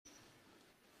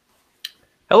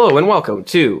Hello and welcome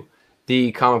to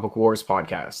the Comic Book Wars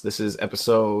podcast. This is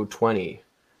episode 20,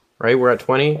 right? We're at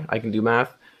 20. I can do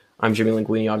math. I'm Jimmy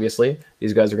Linguini, obviously.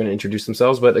 These guys are going to introduce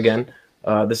themselves, but again,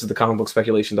 this is the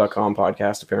comicbookspeculation.com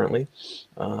podcast, apparently,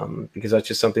 because that's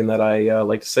just something that I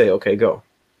like to say. Okay, go.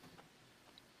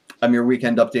 I'm your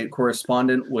weekend update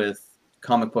correspondent with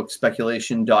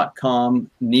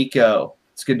comicbookspeculation.com, Nico.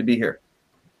 It's good to be here.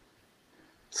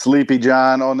 Sleepy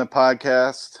John on the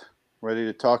podcast, ready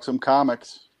to talk some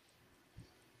comics.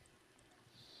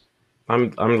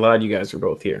 I'm glad you guys are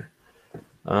both here.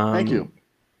 Thank you.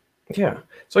 Yeah.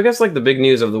 So I guess like the big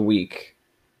news of the week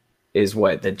is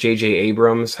what? That J.J.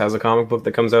 Abrams has a comic book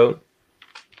that comes out?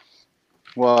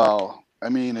 Well, I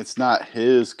mean, it's not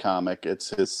his comic.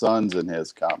 It's his son's in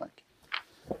his comic.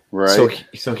 Right?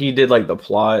 So he did like the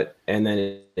plot and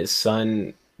then his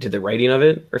son did the writing of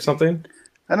it or something?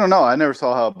 I don't know. I never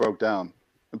saw how it broke down.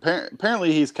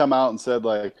 Apparently he's come out and said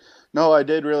like, no, I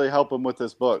did really help him with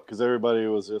this book because everybody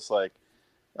was just like,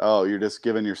 oh, you're just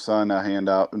giving your son a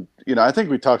handout. And, you know, I think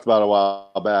we talked about a while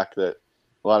back that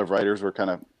a lot of writers were kind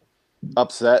of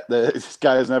upset that this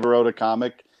guy has never wrote a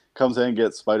comic, comes in and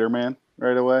gets Spider-Man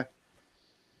right away.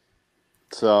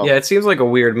 So yeah, it seems like a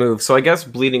weird move. So I guess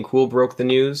Bleeding Cool broke the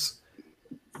news,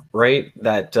 right?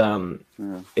 That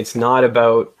it's not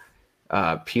about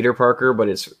Peter Parker, but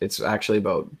it's actually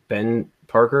about Ben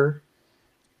Parker,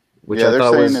 which I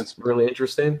thought was really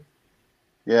interesting.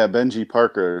 Yeah, Benji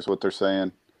Parker is what they're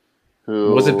saying.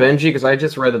 Who was it? Benji? Because I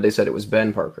just read that they said it was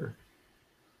Ben Parker.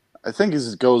 I think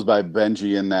he goes by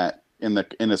Benji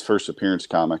in his first appearance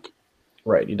comic.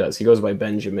 Right, he does. He goes by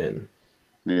Benjamin.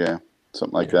 Yeah,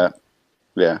 something like that.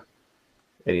 Yeah,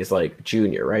 and he's like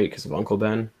Junior, right? Because of Uncle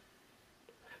Ben.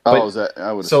 Oh, is that?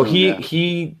 I would. So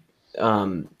assume,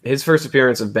 his first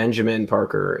appearance of Benjamin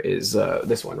Parker is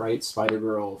this one, right?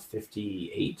 Spider-Girl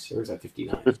 58, or is that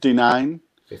 59? 59.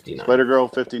 59. Spider-Girl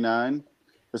 59.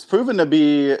 It's proven to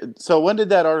be. So when did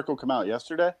that article come out?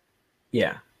 Yesterday?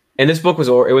 Yeah. And this book was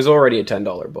already a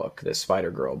 $10 book, this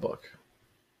Spider-Girl book.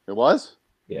 It was?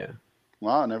 Yeah.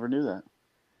 Wow, I never knew that.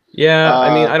 Yeah,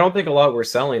 I mean, I don't think a lot were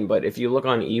selling, but if you look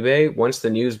on eBay, once the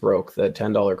news broke, the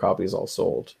 $10 copies all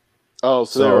sold. Oh,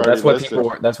 so that's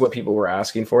what people were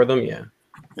asking for them, yeah.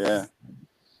 Yeah.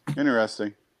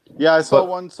 Interesting. Yeah, I saw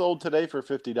one sold today for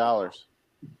 $50.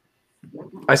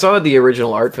 I saw that the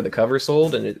original art for the cover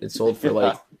sold, and it sold for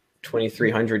like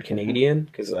 2,300 Canadian,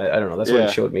 because I don't know, that's what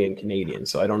it showed me in Canadian,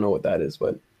 so I don't know what that is,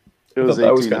 but it was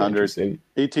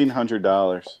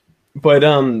 $1,800. But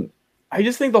I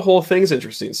just think the whole thing's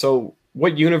interesting. So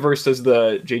what universe does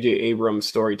the J.J. Abrams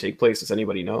story take place? Does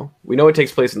anybody know? We know it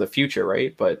takes place in the future,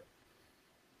 right? But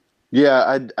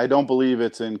yeah, I don't believe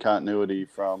it's in continuity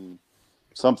from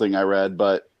something I read,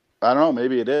 but I don't know.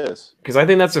 Maybe it is. Because I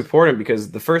think that's important because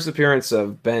the first appearance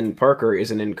of Ben Parker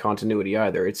isn't in continuity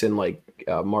either. It's in like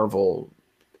Marvel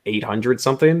 800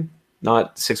 something,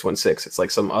 not 616. It's like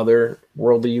some other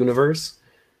worldly universe.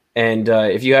 And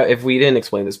if we didn't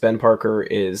explain this, Ben Parker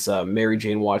is Mary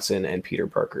Jane Watson and Peter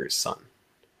Parker's son,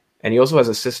 and he also has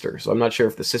a sister. So I'm not sure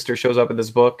if the sister shows up in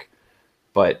this book,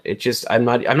 but I'm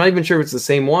not even sure if it's the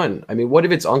same one. I mean, what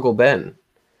if it's Uncle Ben?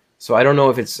 So I don't know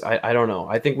if it's I don't know.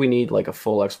 I think we need like a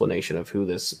full explanation of who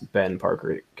this Ben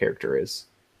Parker character is.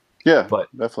 Yeah, but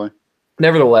definitely.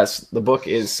 Nevertheless, the book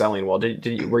is selling well.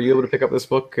 Were you able to pick up this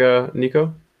book,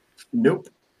 Nico? Nope.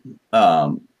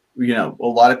 You know, a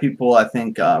lot of people, I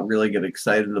think, really get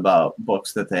excited about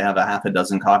books that they have a half a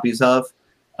dozen copies of.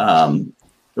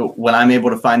 When I'm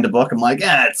able to find a book, I'm like,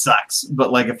 it sucks.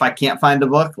 But like, if I can't find a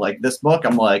book like this book,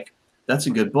 I'm like, that's a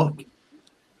good book.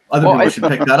 Other people should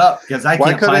pick that up because I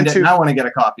can't find it and I want to get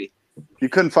a copy. You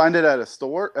couldn't find it at the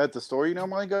store you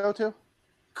normally go to?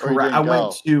 Correct. I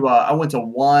went to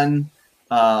one.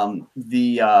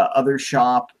 The other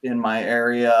shop in my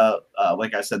area,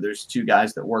 like I said, there's two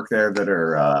guys that work there that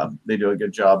are they do a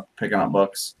good job picking up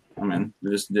books. I mean, they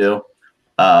just do.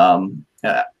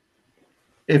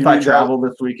 If I travel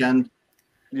this weekend,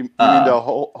 you mean to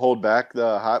hold back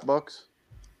the hot books?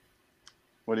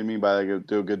 What do you mean by they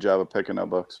do a good job of picking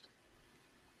up books?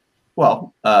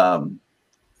 Well,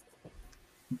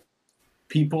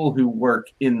 people who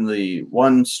work in the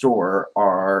one store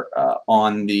are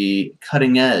on the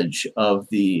cutting edge of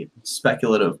the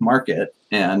speculative market,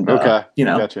 and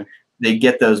gotcha. They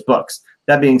get those books.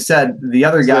 That being said, the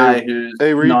other guy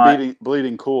they read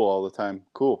Bleeding Cool all the time.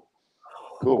 Cool.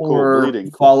 Bleeding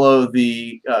Cool. Follow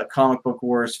the Comic Book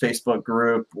Wars Facebook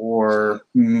group, or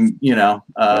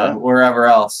wherever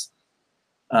else.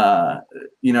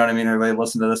 you know what I mean, or they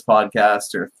listen to this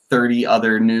podcast or 30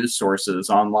 other news sources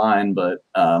online, but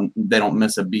they don't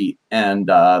miss a beat. And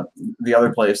the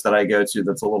other place that I go to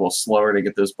that's a little slower to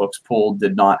get those books pulled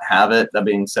did not have it. That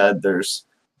being said, there's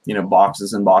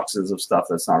boxes and boxes of stuff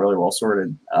that's not really well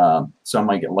sorted. So I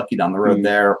might get lucky down the road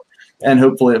there. And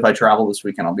hopefully if I travel this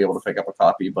weekend, I'll be able to pick up a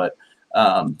copy. But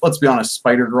let's be honest,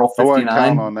 Spider-Girl 59. I wouldn't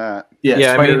count on that.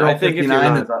 Yeah, Spider-Girl I think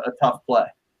 59 is a tough play.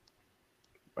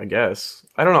 I guess.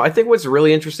 I don't know. I think what's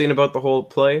really interesting about the whole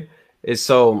play is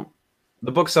the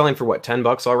book's selling for what,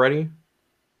 $10 already?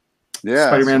 Yeah.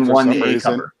 Spider-Man 1A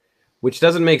cover. Which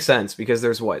doesn't make sense because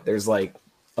there's like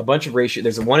a bunch of ratio.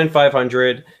 There's a 1 in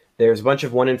 500. There's a bunch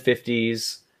of 1 in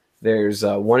 50s. There's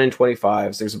 1 in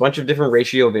 25s. There's a bunch of different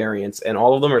ratio variants, and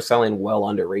all of them are selling well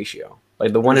under ratio.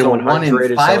 Like the 1 in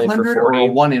 100 is selling for 40. Or a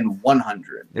 1 in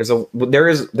 100.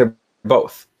 They're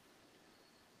both.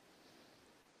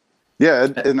 Yeah,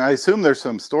 and I assume there's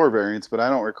some store variants, but I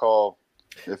don't recall.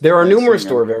 There are numerous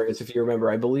store variants, if you remember.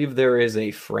 I believe there is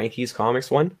a Frankie's Comics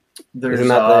one. Isn't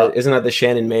that the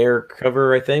Shannon Mayer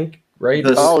cover, I think? Right?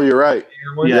 Oh, you're right.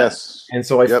 Yes. And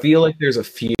so I feel like there's a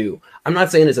few. I'm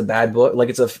not saying it's a bad book. Like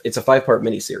it's a 5-part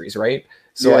miniseries, right?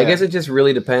 So I guess it just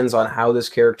really depends on how this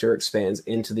character expands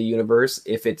into the universe.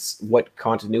 If it's what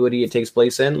continuity it takes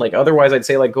place in. Like otherwise, I'd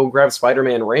say like go grab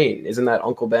Spider-Man Reign. Isn't that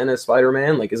Uncle Ben as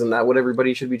Spider-Man? Like isn't that what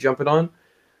everybody should be jumping on?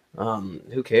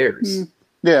 Who cares?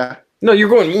 Yeah. No, you're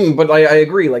going, but I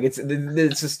agree. Like it's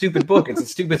a stupid book. It's a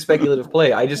stupid speculative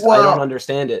play. I don't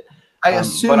understand it. I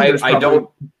assume, but I don't.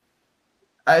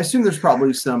 I assume there's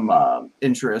probably some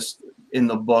interest in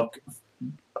the book.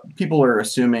 People are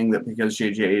assuming that because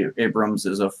J.J. Abrams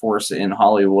is a force in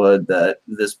Hollywood, that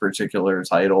this particular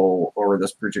title or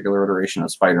this particular iteration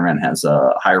of Spider-Man has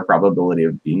a higher probability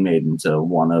of being made into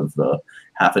one of the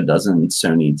half a dozen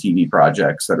Sony TV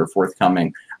projects that are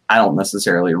forthcoming. I don't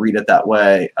necessarily read it that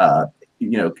way.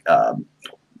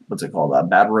 What's it called?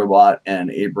 Bad Robot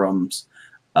and Abrams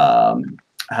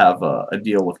have a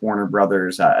deal with Warner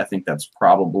Brothers. I think that's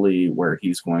probably where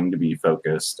he's going to be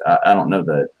focused. I don't know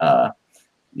that,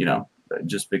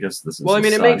 just because this is. Well, I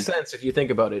mean, it makes sense if you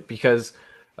think about it, because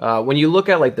when you look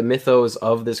at like the mythos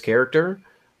of this character,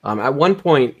 at one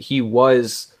point he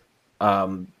was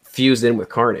fused in with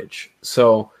Carnage.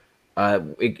 So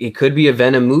it could be a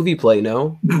Venom movie play,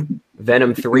 no?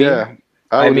 Venom 3. Yeah.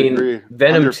 I mean, agree.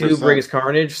 Venom 100%. 2 brings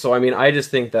Carnage. So, I mean, I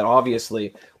just think that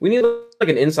obviously we need like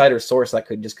an insider source that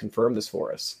could just confirm this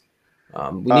for us.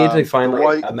 We need to find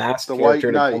like a masked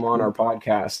character to come on our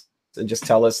podcast and just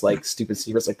tell us like stupid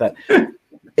secrets like that.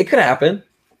 It could happen.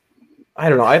 I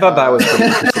don't know. I thought that was pretty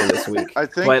interesting this week.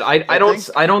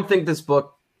 I don't think this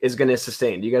book is going to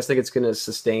sustain. Do you guys think it's going to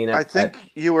sustain? I think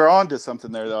you were on to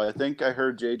something there, though. I think I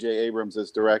heard J.J. Abrams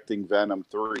is directing Venom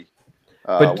 3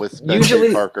 with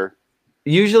Ben Parker.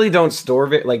 Usually not store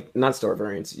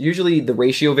variants. Usually the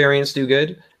ratio variants do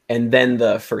good, and then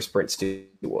the first prints do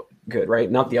good,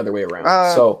 right? Not the other way around.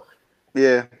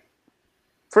 Yeah,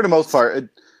 for the most part.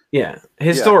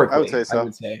 Historically, I would say so. I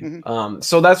would say. Mm-hmm.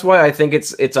 So that's why I think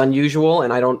it's unusual,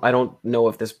 and I don't know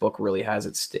if this book really has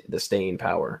the staying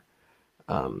power.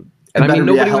 And I mean,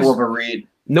 nobody a hell of a read.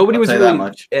 Nobody was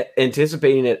really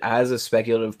anticipating it as a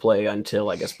speculative play until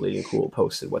I guess Bleeding Cool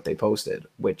posted what they posted.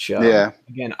 Which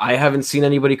again, I haven't seen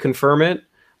anybody confirm it.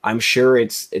 I'm sure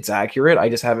it's accurate. I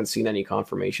just haven't seen any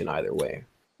confirmation either way.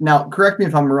 Now, correct me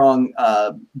if I'm wrong.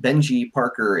 Benji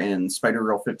Parker in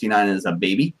Spider-Girl 59 is a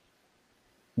baby.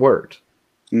 Word.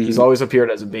 Mm-hmm. He's always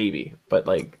appeared as a baby, but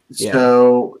like, yeah.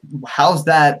 So how's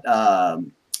that?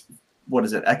 What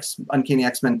is it? Uncanny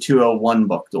X-Men 201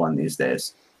 book doing these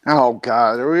days? Oh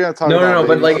God, are we gonna talk? No.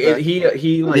 But like he.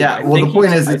 Yeah. Well, the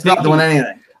point is, it's not doing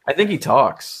anything. I think he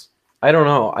talks. I don't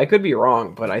know. I could be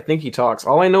wrong, but I think he talks.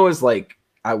 All I know is like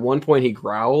at one point he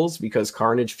growls because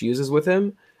Carnage fuses with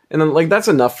him, and then like that's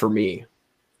enough for me.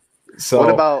 So what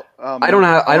about? I don't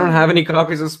have any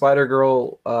copies of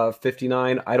Spider-Girl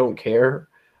 59. I don't care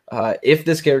if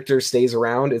this character stays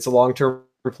around. It's a long-term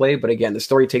play, but again, the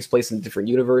story takes place in a different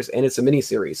universe, and it's a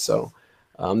miniseries, so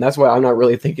that's why I'm not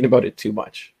really thinking about it too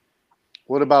much.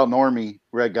 What about Normie,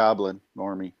 Red Goblin?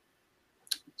 Normie.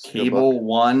 Cable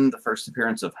 1, the first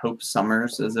appearance of Hope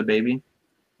Summers as a baby.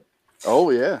 Oh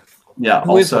yeah. Yeah.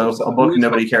 Also a book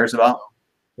nobody cares about.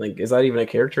 Like, is that even a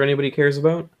character anybody cares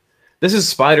about? This is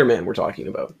Spider-Man we're talking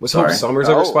about. Was Hope Summers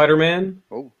ever Spider-Man?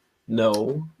 Oh.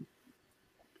 No.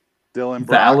 Dylan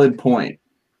Brock. Valid point.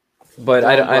 But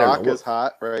I don't know. Brock is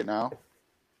hot right now.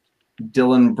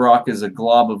 Dylan Brock is a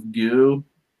glob of goo.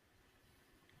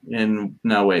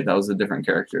 No, wait, that was a different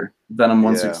character. Venom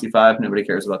 165, nobody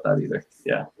cares about that either.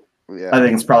 Yeah. I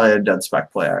think it's probably a dead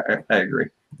spec play. I agree.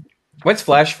 What's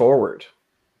Flash Forward?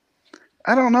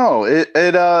 I don't know.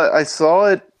 I saw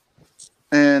it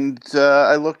and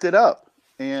I looked it up,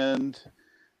 and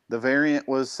the variant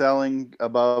was selling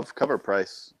above cover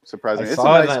price. I Surprisingly, it's a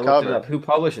saw it nice and I looked it cover. up. Who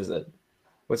publishes it?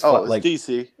 What's Oh, it's like?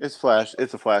 DC. It's Flash.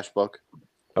 It's a Flash book.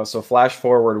 Oh, so Flash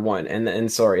Forward 1,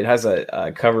 and sorry, it has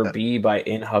a cover B by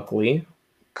In Huck Lee.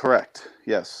 Correct.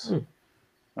 Yes. It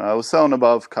was selling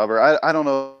above cover. I don't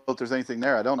know if there's anything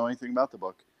there. I don't know anything about the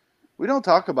book. We don't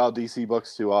talk about DC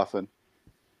books too often.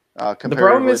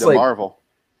 Comparatively to Marvel.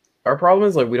 Our problem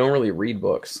is like we don't really read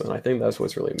books, and I think that's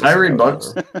what's really missing. I read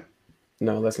books.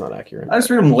 No, that's not accurate. I just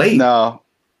read them late. No,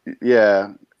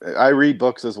 yeah, I read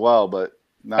books as well, but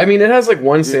not, I mean, it has like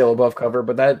one sale above cover,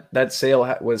 but that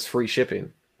sale was free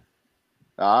shipping.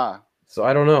 So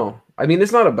I don't know. I mean,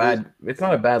 it's not a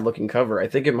bad looking cover. I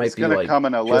think it might be like come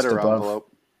in a letter envelope.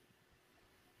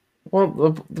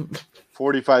 Well,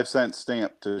 45-cent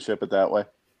stamp to ship it that way.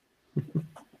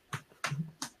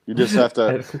 You just have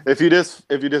to if you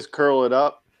just curl it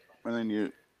up and then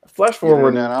you Flash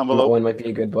Forward that envelope. One might be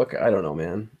a good book. I don't know,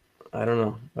 man. I don't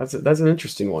know. That's an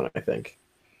interesting one. I think.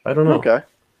 I don't know. Okay.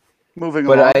 Moving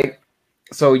along.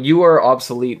 So you are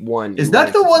obsolete one. Is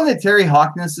that the one that Terry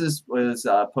Hawkins was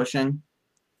pushing?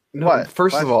 No, what?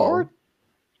 First Flash of all, Forward?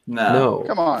 No.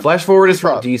 Come on. Flash Forward is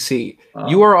from up? DC.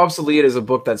 You Are Obsolete is a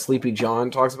book that Sleepy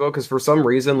John talks about because for some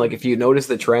reason, like if you notice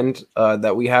the trend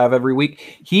that we have every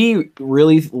week, he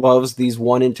really loves these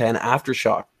 1 in 10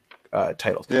 Aftershock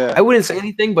titles. Yeah. I wouldn't say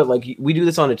anything, but like we do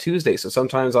this on a Tuesday, so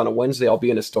sometimes on a Wednesday I'll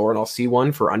be in a store and I'll see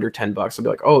one for under $10. I'll be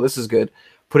like, oh, this is good.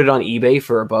 Put it on eBay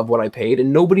for above what I paid,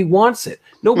 and nobody wants it.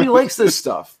 Nobody likes this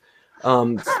stuff.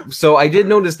 So I did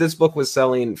notice this book was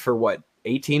selling for what,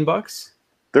 $18?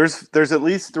 There's at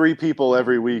least 3 people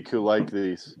every week who like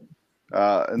these,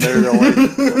 and they're the only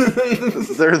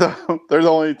they're the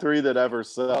only 3 that ever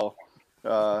sell.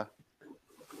 Yeah.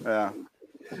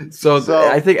 So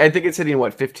I think it's hitting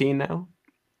what, 15 now.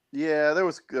 Yeah, there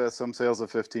was some sales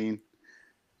of 15.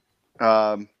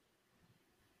 Yeah,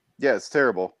 it's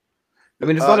terrible. I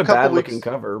mean, it's not a bad looking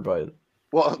cover, but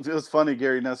well, it was funny.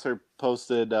 Gary Nesser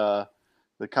posted the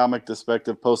Comic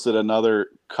Perspective posted another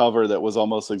cover that was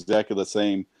almost exactly the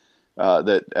same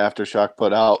that Aftershock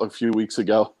put out a few weeks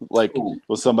ago. Like,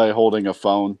 was somebody holding a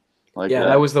phone? Like,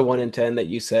 that was the 1 in 10 that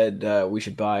you said we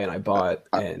should buy, and I bought.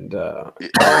 And oh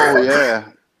yeah,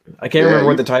 I can't remember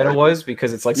what the title was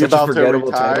because it's like such a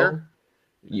forgettable title.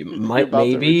 You might,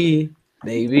 maybe.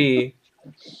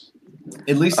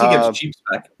 At least he gives cheap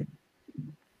spec.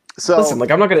 So listen, like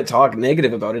I'm not going to talk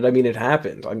negative about it. I mean, it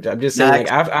happened. I'm just saying, like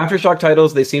Aftershock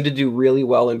titles, they seem to do really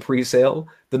well in pre-sale.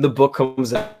 Then the book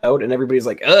comes out, and everybody's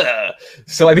like, ugh.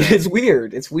 So I mean, it's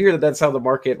weird. It's weird that that's how the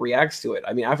market reacts to it.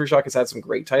 I mean, Aftershock has had some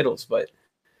great titles, but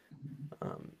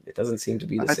it doesn't seem to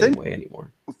be the same way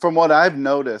anymore. From what I've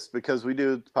noticed, because we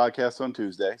do podcasts on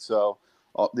Tuesday, so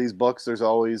these books, there's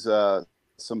always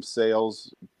some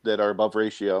sales that are above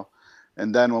ratio,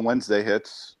 and then when Wednesday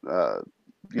hits,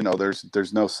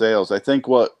 there's no sales. I think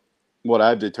what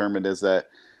I've determined is that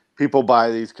people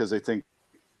buy these because they think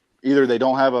either they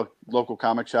don't have a local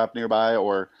comic shop nearby,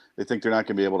 or they think they're not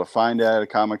going to be able to find it at a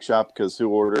comic shop because who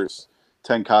orders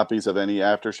 10 copies of any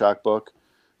Aftershock book?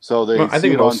 So they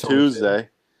see it on Tuesday.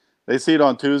 They see it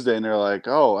on Tuesday and they're like,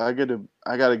 "Oh, I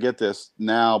got to get this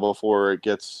now before it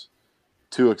gets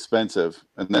too expensive,"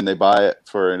 and then they buy it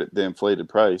for the inflated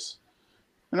price,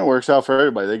 and it works out for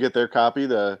everybody. They get their copy.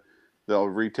 The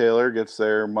retailer gets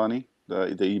their money,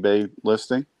 the eBay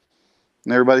listing,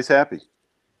 and everybody's happy.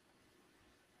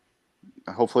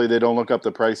 Hopefully, they don't look up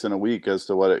the price in a week as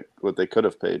to what they could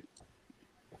have paid.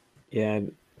 Yeah,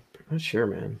 I'm not sure,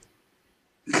 man.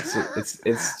 It's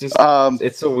just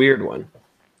it's a weird one.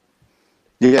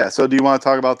 Yeah. So, do you want to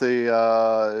talk about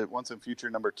the Once and Future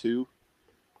number 2?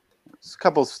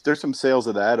 There's some sales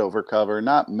of that over cover.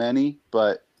 Not many,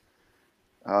 but.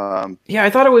 I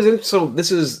thought it was so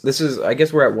this is I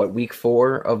guess we're at what, week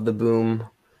 4 of the Boom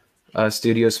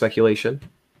studio speculation,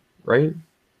 right?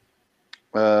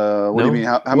 What do you mean?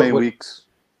 How many weeks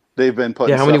they've been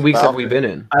putting? Yeah, how many weeks out? have we been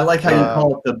in? I like how you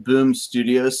call it the Boom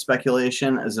Studios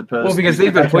speculation as opposed because to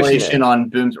they've been pushing speculation it on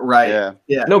Boom's right.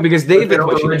 Yeah. No, because they've been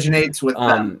pushing originates with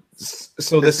them.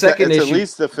 So the second it's issue, at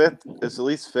least the 5th. It's at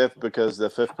least 5th because the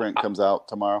 5th print comes out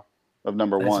tomorrow. Of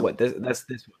number 1. That's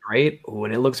this one, right? Oh,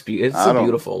 and it looks beautiful. It's a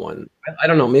beautiful one. I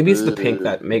don't know. Maybe it's the pink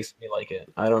that makes me like it.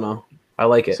 I don't know. I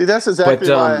like it. See, that's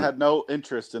exactly why I had no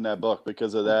interest in that book,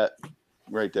 because of that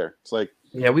right there. It's like,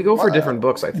 we go for different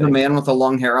books. I think the man with the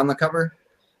long hair on the cover.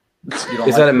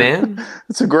 Is that a man?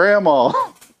 It's a grandma.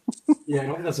 Yeah,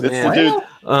 no, that's a It's man. the dude.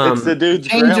 It's the dude's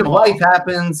Change of grandma. life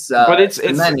happens. But it's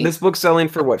and then this book's selling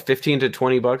for what, $15 to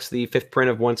 $20, the fifth print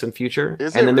of Once and Future.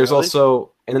 Is and it then there's really?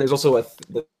 also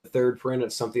the third print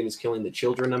of Something Is Killing the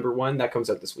Children #1 that comes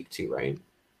out this week too, right?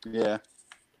 Yeah.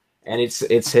 And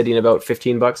it's hitting about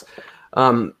 $15.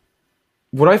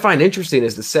 What I find interesting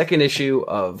is the second issue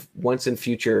of Once and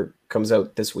Future comes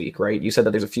out this week, right? You said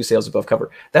that there's a few sales above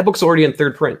cover. That book's already in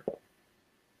third print.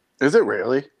 Is it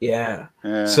really? Yeah.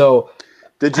 Yeah. So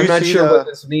Did you I'm not see sure the- what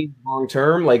this means long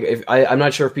term. Like, if I'm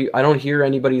not sure if I don't hear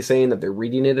anybody saying that they're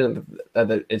reading it and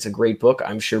that it's a great book.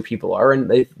 I'm sure people are,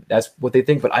 and that's what they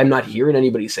think. But I'm not hearing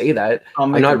anybody say that.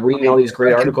 I'm not reading all these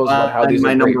great articles about how these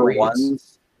are great reads. ones.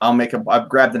 I've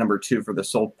grabbed the number 2 for the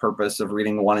sole purpose of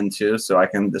reading 1 and 2, so I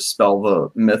can dispel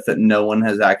the myth that no one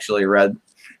has actually read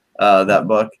that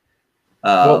book.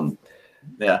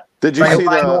 Yeah. Did you see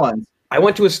the ones? I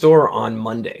went to a store on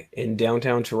Monday in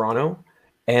downtown Toronto,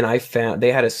 and I found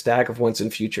they had a stack of Once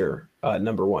and Future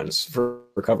 #1s for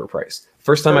cover price.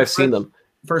 First time I've seen them.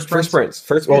 First prints.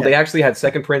 They actually had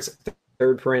second prints,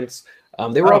 third prints.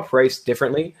 They were all priced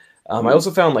differently. I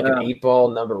also found like an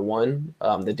 8-ball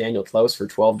 #1, the Daniel Klaus, for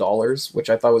 $12, which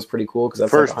I thought was pretty cool because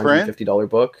that's First like a $150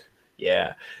 book.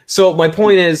 Yeah. So my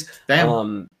point is,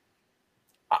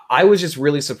 I was just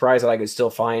really surprised that I could still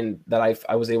find that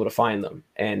I was able to find them,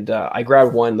 and I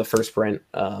grabbed one, the first print,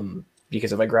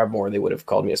 because if I grabbed more, they would have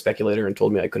called me a speculator and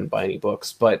told me I couldn't buy any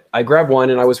books. But I grabbed one,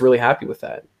 and I was really happy with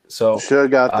that. So should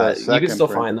have got that. You can still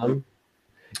find them.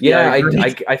 Yeah,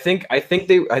 I think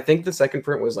the second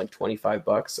print was like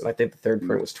 $25, and I think the third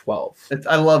print was $12.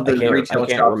 I love the retail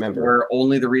shop remember where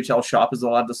only the retail shop is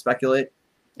allowed to speculate.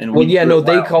 And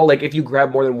they call, like, if you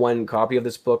grab more than one copy of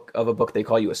a book, they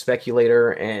call you a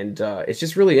speculator, and it's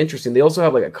just really interesting. They also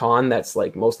have like a con that's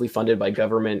like mostly funded by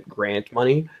government grant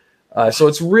money. So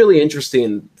it's really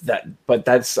interesting but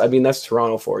that's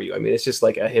Toronto for you. I mean, it's just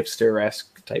like a hipster-esque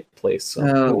type place. So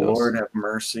Lord have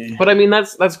mercy. But I mean,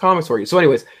 that's comics for you. So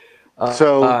anyways,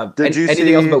 did you anything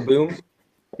see else about Boom?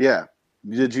 Yeah.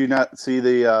 Did you not see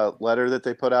the letter that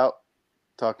they put out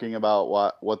talking about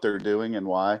what they're doing and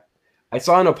why? I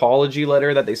saw an apology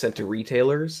letter that they sent to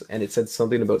retailers, and it said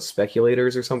something about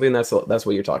speculators or something. That's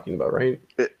what you're talking about, right?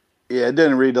 It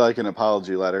didn't read like an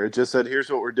apology letter. It just said, "Here's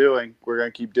what we're doing. We're going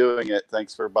to keep doing it.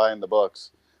 Thanks for buying the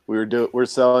books. We're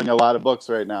selling a lot of books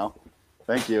right now.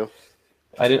 Thank you."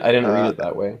 I didn't read it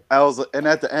that way. And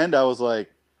at the end I was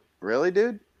like, "Really,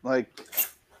 dude? Like,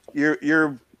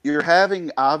 you're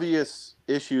having obvious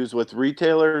issues with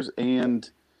retailers and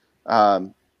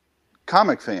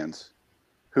comic fans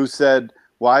who said,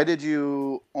 why did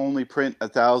you only print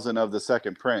 1,000 of the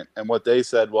second print?" And what they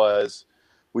said was,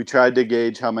 we tried to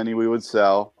gauge how many we would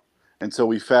sell, and so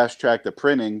we fast-tracked the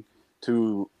printing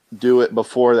to do it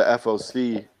before the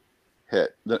FOC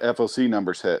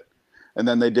numbers hit. And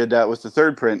then they did that with the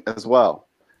third print as well.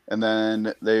 And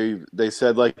then they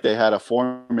said like they had a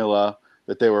formula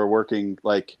that they were working,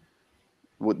 like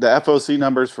with the FOC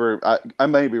numbers for, I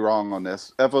may be wrong on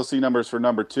this, FOC numbers for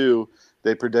 #2,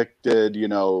 they predicted,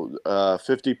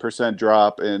 50%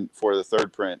 drop for the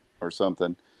third print or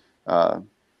something.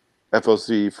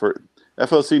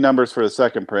 FOC numbers for the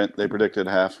second print, they predicted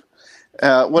half.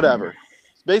 Whatever.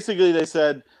 Basically, they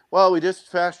said, well, we just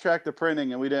fast-tracked the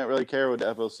printing, and we didn't really care what the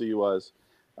FOC was.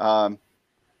 And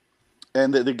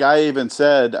the guy even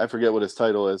said, I forget what his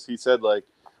title is, he said, like,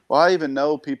 well, I even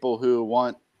know people who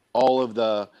want all of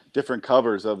the different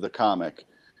covers of the comic,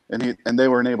 and they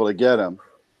weren't able to get them.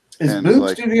 Is Boom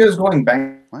Studios going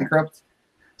bankrupt?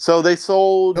 So they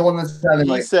sold. The one that's having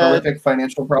horrific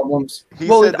financial problems. He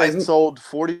said they sold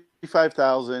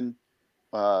 45,000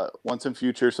 Once and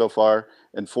Future so far,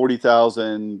 and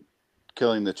 40,000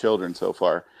 Killing the Children so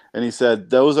far. And he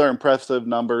said those are impressive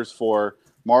numbers for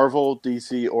Marvel,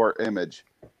 DC, or Image,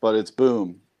 but it's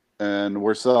Boom, and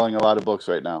we're selling a lot of books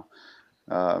right now.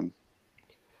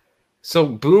 So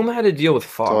Boom had a deal with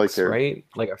Fox, right?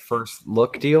 Like a first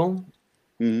look deal.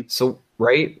 Mm-hmm. So,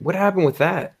 right, what happened with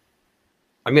that?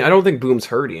 I mean, I don't think Boom's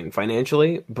hurting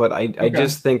financially, but I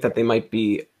just think that they might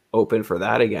be open for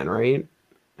that again, right?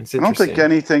 It's interesting. I don't think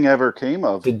anything ever came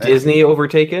of it. Did Disney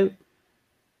overtake it?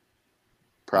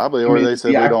 Probably, or they said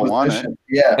we don't want it.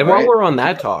 Yeah. And while we're on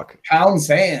that talk, pound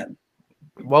sand.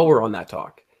 While we're on that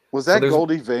talk, was that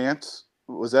Goldie Vance?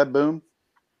 Was that Boom?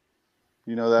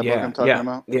 You know that book I'm talking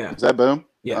about? Yeah. Is that Boom?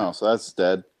 Yeah. Oh, so that's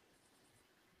dead.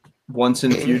 Once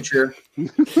in Future.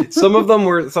 Some of them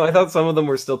were. So I thought some of them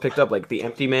were still picked up, like the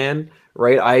Empty Man,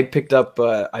 right? I picked up.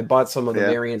 I bought some of the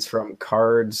variants from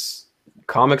Comics,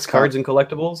 Cards, and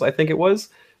Collectibles. I think it was.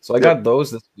 So I got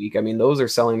those this week. I mean, those are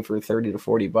selling for $30 to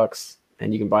 $40,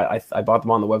 and you can buy. I bought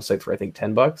them on the website for I think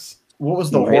 $10. What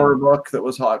was the Right. horror book that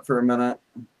was hot for a minute?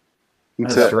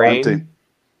 It's That's Strain. empty.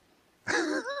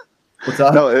 What's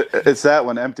that? No, it's that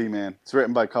one, Empty Man. It's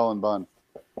written by Colin Bunn,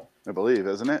 I believe,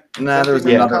 isn't it? Nah, there was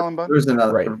Empty Man, another. Colin Bunn? There was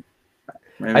another. Right.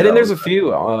 Maybe I think that there's a was-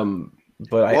 few,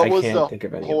 but I What was can't the think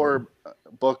of any. horror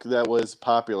book that was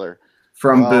popular?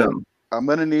 from Well, Boom. I'm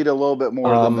gonna need a little bit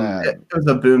more Um, than that. It was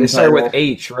a Boom They start title. with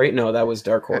H, right? No, that was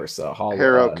Dark Horse.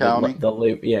 Harrow County?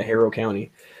 Harrow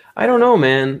County. I don't know,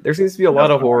 man. There seems to be a lot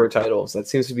of horror titles. That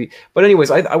seems to be. But anyways,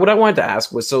 what I wanted to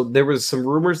ask was, so there was some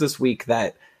rumors this week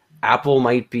that Apple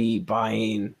might be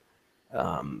buying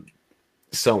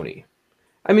Sony.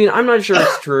 I mean, I'm not sure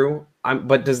it's true.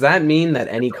 But does that mean that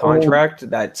any contract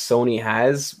that Sony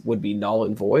has would be null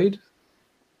and void?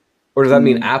 Or does that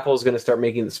mean Apple's going to start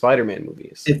making the Spider-Man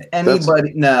movies? If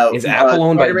anybody, no, Is Apple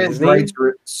owned by Disney?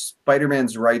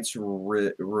 Spider-Man's rights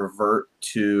revert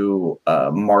to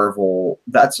Marvel.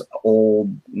 That's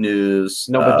old news.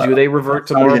 No, but do they revert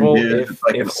to not even Marvel news, if, it's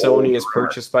like if an Sony old is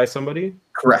purchased by somebody?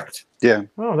 Correct. Yeah,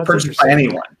 Oh, that's Purchased by interesting.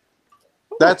 anyone.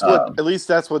 that's what. At least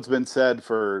that's what's been said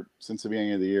since the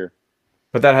beginning of the year.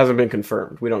 But that hasn't been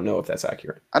confirmed. We don't know if that's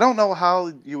accurate. I don't know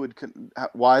how you would,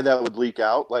 why that would leak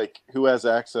out. Like, who has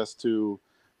access to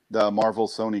the Marvel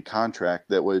Sony contract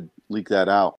that would leak that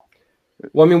out?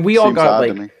 Well, I mean, we all Seems got odd to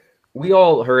like me. we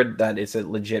all heard that it's a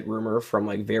legit rumor from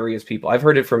like various people. I've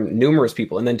heard it from numerous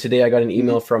people, and then today I got an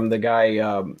email from the guy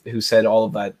who said all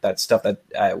of that stuff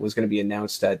that was going to be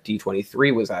announced at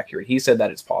D23 was accurate. He said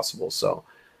that it's possible. So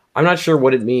I'm not sure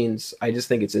what it means. I just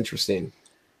think it's interesting.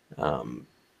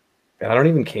 And I don't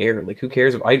even care. Like, who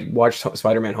cares? If I watched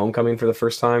Spider-Man: Homecoming for the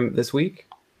first time this week,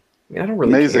 I mean, I don't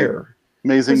really Amazing. care.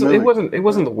 Amazing movie. It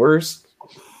wasn't the worst.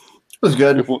 It was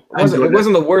good. It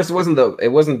wasn't the worst. It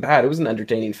wasn't bad. It was an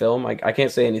entertaining film. I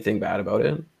can't say anything bad about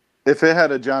it. If it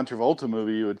had a John Travolta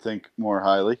movie, you would think more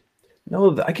highly.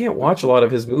 No, I can't watch a lot of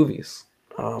his movies.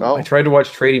 I tried to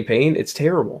watch Trading Pain. It's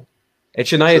terrible. And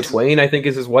Shania Twain, I think,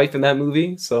 is his wife in that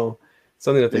movie. So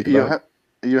something to think about.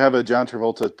 You have a John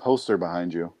Travolta poster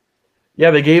behind you. Yeah,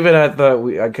 they gave it at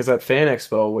because at Fan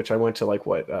Expo, which I went to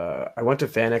I went to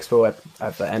Fan Expo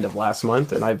at the end of last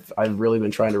month, and I've really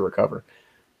been trying to recover.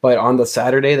 But on the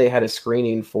Saturday, they had a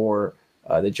screening for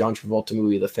the John Travolta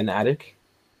movie, The Fanatic,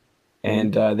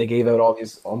 and they gave out all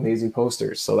these amazing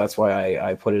posters. So that's why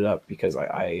I put it up, because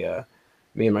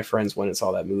me and my friends went and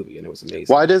saw that movie, and it was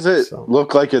amazing. Why does it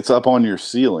look like it's up on your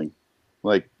ceiling?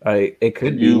 Like, it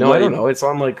could be. No, I don't know. It's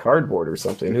on like cardboard or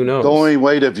something. Who knows? The only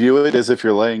way to view it is if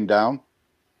you're laying down,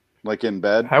 like in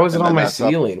bed. How is it on my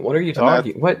ceiling? What are you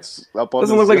talking? What? Up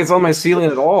Doesn't look like it's on my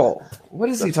ceiling at all. What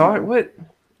is he talking? What?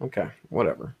 Okay,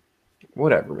 whatever,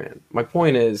 man. My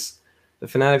point is, The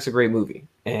Fanatic's a great movie,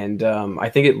 and I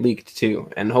think it leaked too.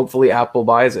 And hopefully Apple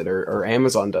buys it or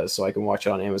Amazon does, so I can watch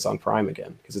it on Amazon Prime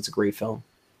again, because it's a great film.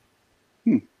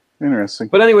 Interesting.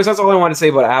 But anyways, that's all I wanted to say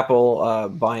about Apple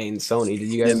buying Sony. Did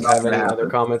you guys have any other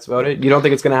comments about it? You don't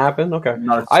think it's going to happen? Okay.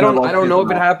 I don't know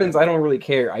if it happens. I don't really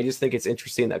care. I just think it's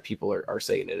interesting that people are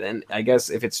saying it. And I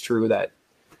guess if it's true that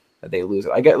they lose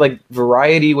it. I get, like,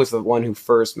 Variety was the one who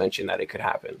first mentioned that it could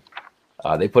happen.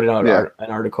 They put out an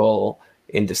article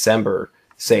in December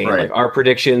saying like our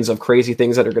predictions of crazy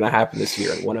things that are going to happen this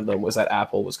year. And one of them was that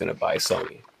Apple was going to buy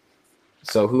Sony.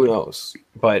 So who knows?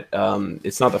 But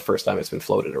it's not the first time it's been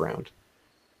floated around.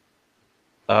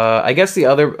 I guess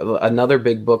another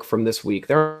big book from this week.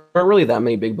 There aren't really that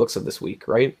many big books of this week,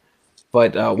 right?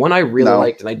 But one I really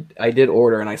liked, and I did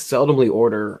order, and I seldomly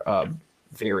order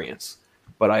variants,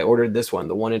 but I ordered this one,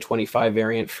 the 1 in 25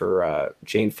 variant for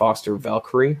Jane Foster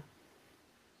Valkyrie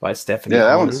by Stephanie. Yeah,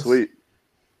 that Collins. one's sweet.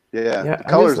 Yeah, Yeah, the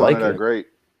colors like on it are great,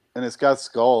 and it's got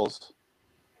skulls.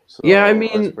 So yeah, I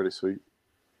mean, that's pretty sweet.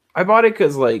 I bought it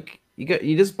because like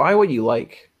you just buy what you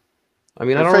like. I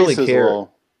mean, I don't really care.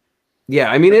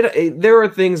 Yeah, I mean, there are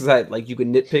things that like you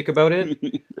can nitpick about it,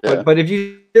 but if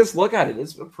you just look at it,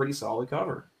 it's a pretty solid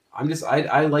cover.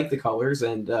 I like the colors,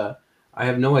 and I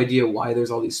have no idea why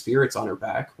there's all these spirits on her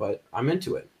back, but I'm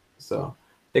into it. So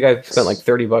I think I spent like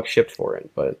 $30 shipped for it,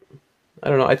 but I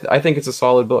don't know. I think it's a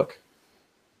solid book.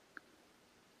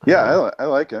 Yeah, I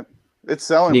like it. It's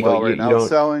selling Nico, well right now. It's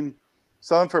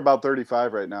selling for about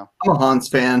 35 right now. I'm a Hans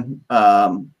fan.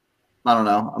 I don't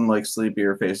know. I'm like sleepy.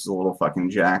 Her face is a little fucking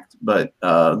jacked, but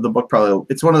the book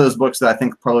it's one of those books that I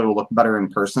think probably will look better in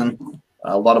person.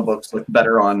 A lot of books look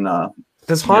better on.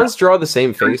 Does Hans draw the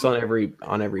same face on every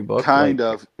book? Kind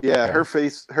of. Yeah, okay. Her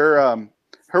face, her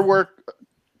work.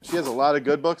 She has a lot of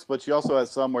good books, but she also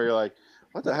has some where you're like,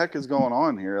 what the heck is going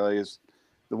on here? Like, it's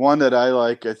the one that I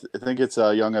like. I think it's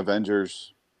a Young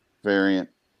Avengers variant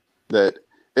that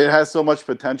it has so much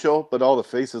potential, but all the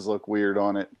faces look weird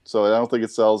on it, so I don't think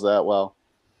it sells that well.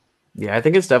 Yeah, I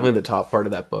think it's definitely the top part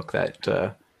of that book that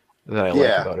I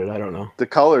like about it. I don't know. The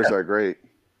colors are great.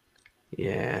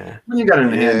 Yeah. When you got it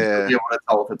in hand, you'll be able to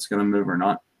tell if it's going to move or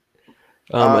not.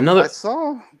 Another. I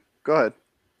saw. Go ahead.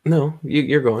 No,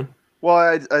 you're going.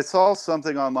 Well, I saw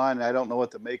something online, and I don't know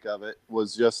what to make of it.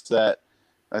 Was just that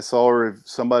I saw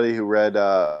somebody who read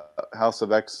House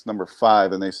of X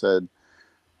 #5, and they said,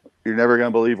 "You're never going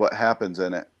to believe what happens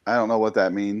in it." I don't know what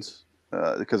that means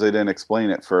because they didn't explain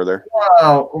it further.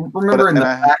 Well, remember in the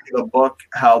back of the book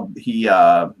how he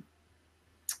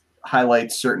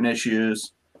highlights certain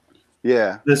issues?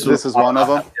 Yeah, this is one of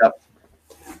them. Yep.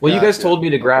 Well, you guys told me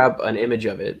to grab an image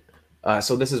of it.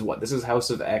 So this is what? This is House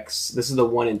of X. This is the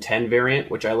 1 in 10 variant,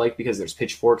 which I like because there's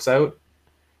pitchforks out.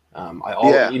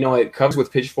 You know, it comes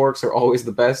with pitchforks are always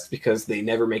the best because they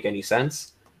never make any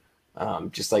sense.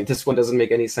 Just like this one doesn't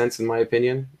make any sense in my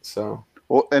opinion. So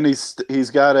well, and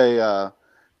he's got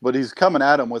but he's coming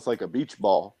at him with like a beach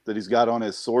ball that he's got on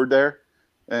his sword there,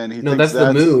 and he thinks that's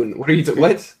the moon. What are you?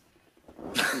 What?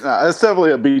 Nah, that's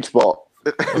definitely a beach ball,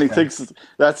 and he thinks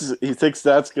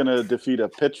that's gonna defeat a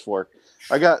pitchfork.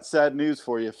 I got sad news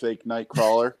for you, fake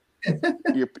Nightcrawler.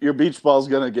 your beach ball's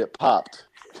gonna get popped.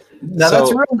 Now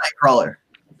that's real Nightcrawler.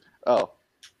 Oh,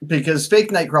 because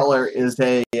fake Nightcrawler is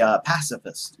a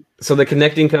pacifist. So the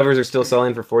connecting covers are still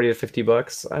selling for $40 to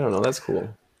 $50. I don't know. That's cool.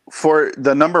 For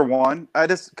the #1,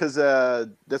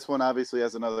 because this one obviously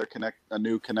has a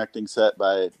new connecting set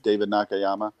by David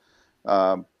Nakayama.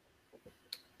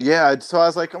 Yeah, so I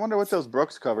was like, I wonder what those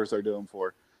Brooks covers are doing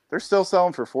for. They're still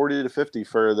selling for $40 to $50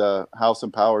 for the House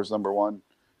and Powers #1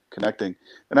 connecting.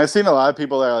 And I've seen a lot of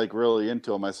people that are like really into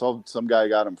them. I saw some guy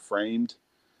got them framed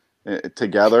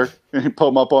together and he put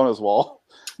them up on his wall.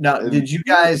 Now, did you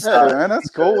guys? Man,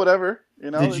 that's cool. Whatever. You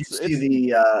know, did you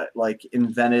see the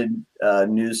invented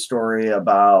news story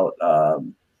about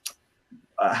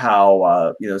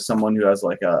how someone who has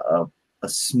like a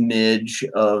smidge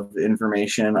of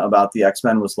information about the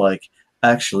X-Men was like,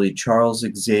 actually, Charles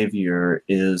Xavier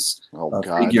is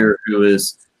figure who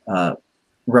is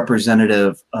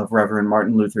representative of Reverend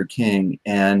Martin Luther King,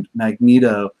 and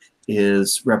Magneto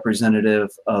is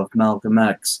representative of Malcolm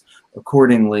X.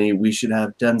 Accordingly, we should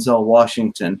have Denzel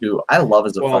Washington, who I love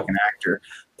as a fucking actor,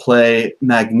 play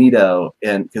Magneto,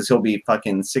 and because he'll be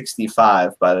fucking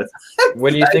 65 by the time.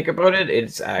 When you think about it,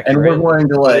 it's accurate. And we're going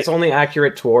to it's only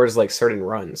accurate towards like certain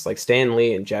runs. Like Stan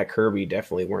Lee and Jack Kirby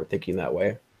definitely weren't thinking that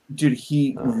way. Dude,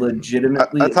 he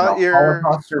legitimately is a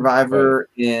Holocaust survivor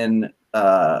in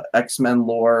X-Men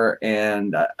lore,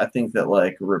 and I think that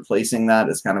like replacing that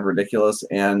is kind of ridiculous.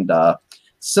 And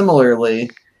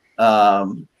similarly,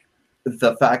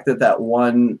 the fact that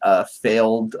one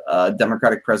failed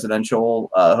Democratic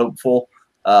presidential hopeful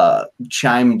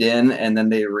chimed in, and then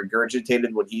they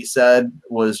regurgitated what he said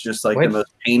was just like the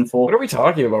most painful. What are we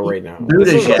talking about right now?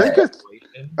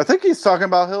 I think he's talking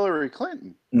about Hillary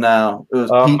Clinton. No, it was.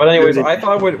 But anyways, I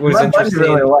thought what was interesting.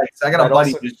 Really likes. I got a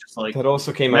buddy who's just like that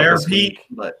also came out this week.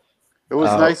 But it was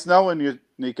nice knowing you,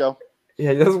 Nico.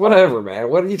 Yeah, that's whatever, man.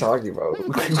 What are you talking about?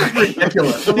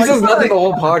 Ridiculous. He says nothing the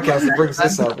whole podcast and brings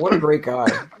this up. What a great guy.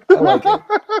 I like it.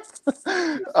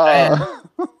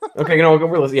 Okay,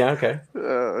 we're listening. Yeah, okay.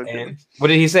 And what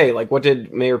did he say? Like, what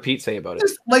did Mayor Pete say about it?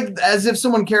 Just like as if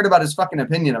someone cared about his fucking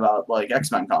opinion about like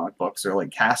X-Men comic books or like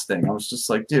casting. I was just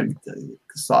like, dude,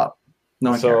 stop.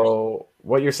 No one cares.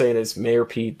 What you're saying is Mayor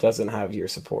Pete doesn't have your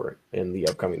support in the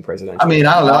upcoming presidential. I mean,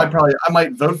 I don't know. I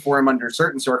might vote for him under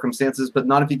certain circumstances, but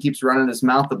not if he keeps running his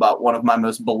mouth about one of my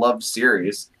most beloved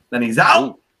series. Then he's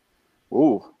out.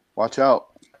 Ooh, watch out.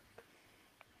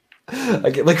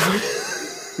 I get like.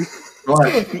 Go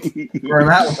ahead. Where I'm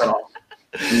at with it all.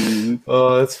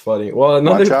 Oh, that's funny. Well,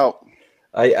 watch out.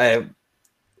 I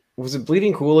was it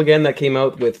Bleeding Cool again that came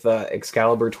out with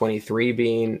Excalibur 23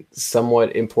 being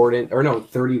somewhat important, or no,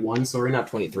 31. Sorry, not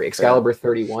 23. Excalibur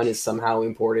 31 is somehow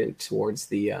important towards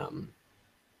the.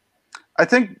 I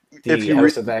think the if you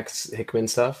House of X Hickman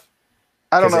stuff.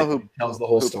 I don't know who tells the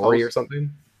whole story or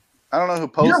something. I don't know who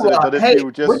posted it, but if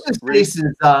you just Witness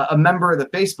is a member of the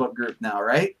Facebook group now,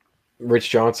 right?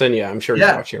 Rich Johnson, yeah, I'm sure he's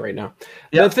watching it right now.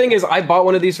 Yeah. The thing is, I bought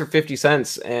one of these for 50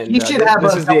 cents, and this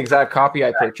is the exact copy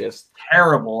I purchased.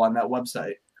 Terrible on that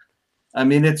website. I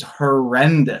mean, it's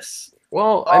horrendous.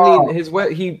 Well, I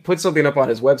mean, he put something up on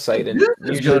his website, and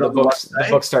usually the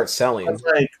book starts selling. It's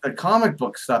like the comic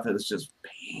book stuff is just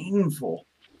painful.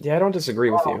 Yeah, I don't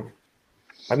disagree with you.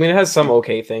 I mean, it has some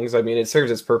okay things. I mean, it serves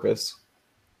its purpose.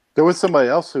 There was somebody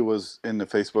else who was in the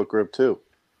Facebook group too.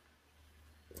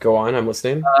 Go on, I'm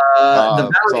listening.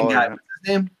 The Valiant guy, what's his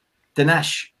name?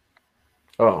 Dinesh.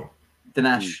 Oh.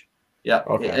 Dinesh. Yeah,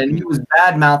 Okay. and he was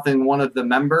bad mouthing one of the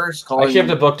members, I calling shipped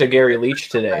him, a book to Gary Leach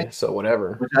today, so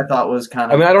whatever. which I thought was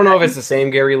kind I of. mean, I don't know if it's the same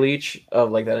Gary Leach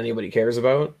of like that anybody cares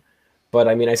about, but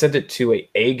I mean, I sent it to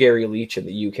a Gary Leach in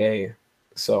the UK,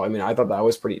 so I mean, I thought that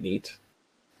was pretty neat.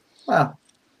 Well,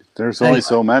 There's only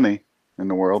so many in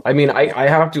the world. I mean, I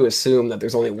have to assume that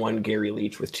there's only one Gary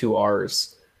Leach with 2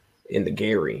 R's in the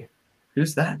Gary.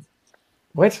 who's that?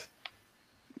 What?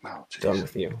 Oh, jeez. Done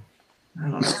with you. I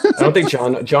don't know. I don't think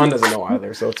John doesn't know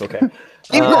either, so it's okay.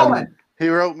 Keep going. He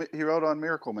wrote on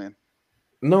Miracle Man.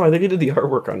 No, I think he did the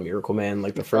artwork on Miracle Man,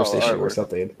 like the first issue or artwork.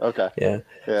 something. Okay. Yeah.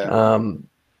 Yeah.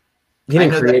 He I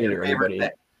didn't know create that's it your or favorite anybody. thing.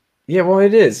 Yeah, well,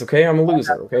 it is. Okay, I'm a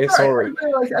loser. Okay, All sorry.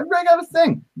 right, everybody got a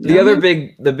thing. You The know other what I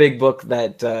mean? big book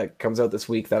that comes out this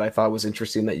week that I thought was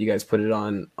interesting that you guys put it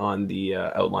on the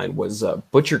outline was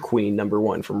Butcher Queen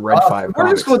 #1 from Red 5 We're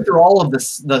Comics. just going through all of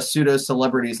the pseudo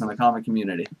celebrities in the comic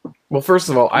community. Well, first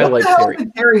of all, I What like the hell Terry.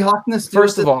 did Terry Harkness do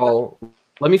First with of this? all,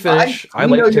 let me finish. I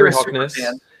we know like you're Terry a super Harkness.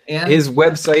 fan, and His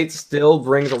website still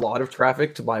brings a lot of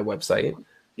traffic to my website.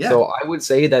 yeah, So I would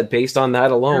say that based on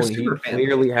that alone, he super fan.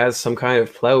 clearly has some kind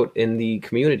of clout in the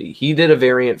community. He did a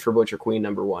variant for Butcher Queen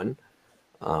 #1.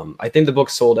 I think the book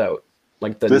sold out.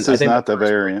 Like This is not the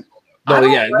variant. No, I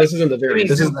don't yeah, like this isn't the variant.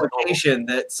 Jimmy's This is the implication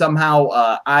that somehow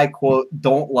I quote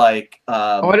don't like.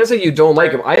 Oh, I didn't say you don't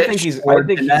like him. I think he's. or I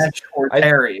think he's. Dinesh or I-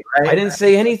 Terry. Right? I didn't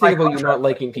say anything Like, about you not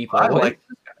liking people. I What? like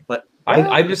this guy, but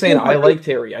I'm just saying I like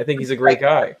Terry. I think he's a great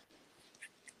guy.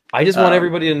 I just want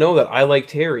everybody to know that I like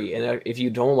Terry, and if you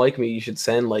don't like me, you should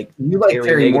send like you like Terry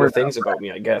Terry negative more things about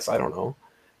me. I guess I don't know,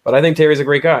 but I think Terry's a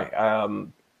great guy.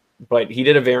 But he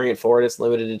did a variant for it. It's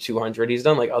limited to 200. He's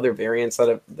done like other variants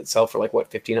that sell for like what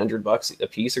 $1,500 a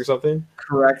piece or something.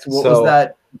 correct. What So, was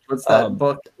that? What's that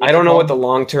book? I don't know what the What's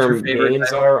long-term your favorite gains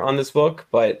title? are on this book,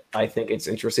 but I think it's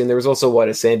interesting. There was also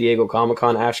a San Diego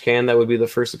Comic-Con ash can that would be the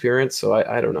first appearance. So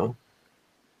I don't know.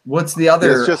 What's the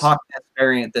other It's just- Hawkness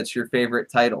variant that's your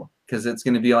favorite title? Because it's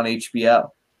going to be on HBO.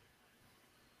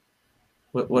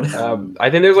 What? I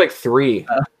think there's like 3.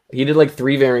 He did like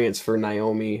 3 variants for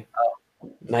Niobe,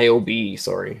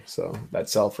 sorry. So that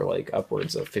sell for like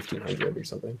upwards of 1,500 or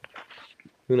something.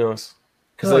 Who knows?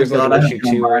 Because Oh, there's God, like I an issue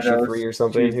don't 2 buy or issue those. 3 or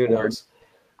something. Jeez, Who Lord. knows?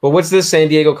 But what's this San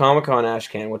Diego Comic-Con ash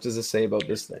can? What does this say about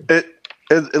this thing?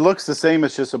 It looks the same.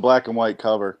 It's just a black and white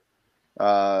cover,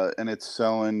 and it's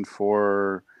selling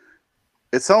for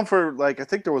like I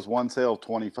think there was one sale of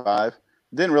 25.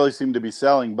 Didn't really seem to be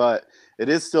selling, but it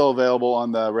is still available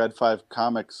on the Red 5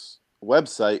 Comics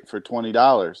website for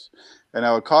 $20. And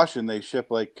I would caution they ship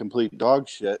like complete dog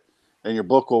shit, and your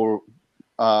book will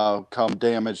come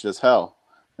damaged as hell.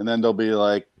 And then they'll be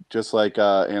like, just like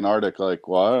Antarctic, like,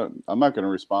 well, I'm not going to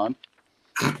respond.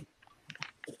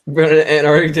 But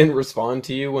Antarctic didn't respond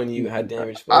to you when you had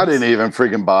damaged books? I didn't even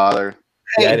freaking bother.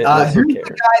 Yeah, I Hey, didn't- I don't who's care. the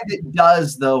guy that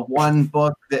does the one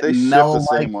book that They ship Mel the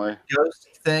like same way. ghost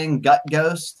thing, Gut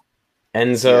Ghost?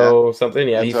 Enzo something.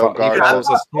 Yeah, he Enzo Garza. I follows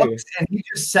bought us too. books and he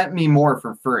just sent me more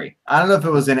for free. I don't know if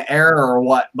it was an error or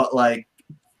what, but like,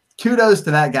 kudos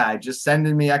to that guy just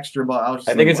sending me extra books.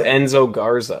 I think it's Enzo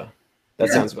Garza. That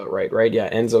Yeah. sounds about right, right?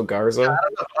 Yeah, Enzo Garza. I don't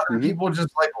know if other Mhm. people just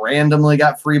like randomly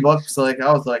got free books. Like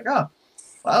I was like, oh,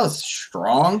 that was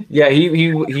strong. Yeah,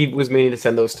 he was meaning to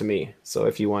send those to me. So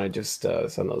if you want to just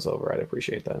send those over, I'd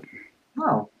appreciate that.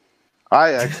 Oh,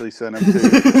 I actually sent him to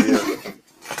you.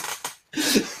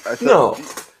 No,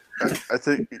 I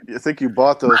think you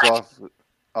bought those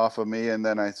off of me, and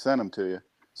then I sent them to you.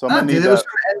 So I'm no, gonna dude, need it was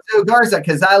that. from Enzo Garza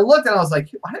because I looked and I was like,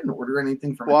 I didn't order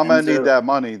anything from. Well, I'm gonna Enzo. need that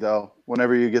money though.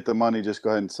 Whenever you get the money, just go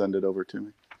ahead and send it over to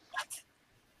me.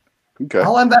 Okay.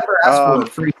 All I've ever asked for Um, are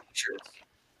free t-shirts.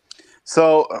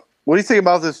 So, what do you think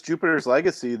about this Jupiter's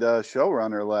Legacy? The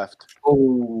showrunner left,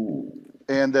 Oh,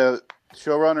 and the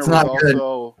showrunner It's was not good.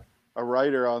 also a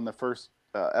writer on the first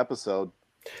episode.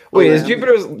 wait, Yeah. is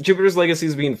Jupiter's Legacy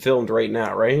is being filmed right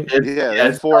now, right? Yeah,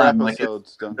 there's 4 done. Like,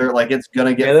 episodes done. they're like it's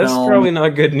gonna get Yeah, that's filmed, probably not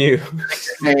good news.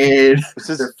 made. It's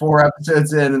just, They're 4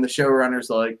 episodes in, and the showrunner's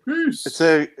like, peace. it's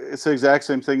the exact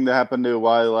same thing that happened to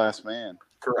Why the Last Man.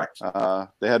 Correct.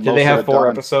 They had Did most they of have it 4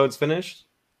 done. episodes finished?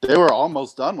 They were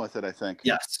almost done with it, I think.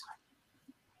 Yes.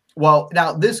 Well,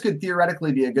 now this could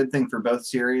theoretically be a good thing for both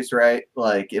series, right?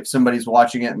 Like if somebody's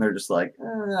watching it and they're just like,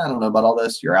 I don't know about all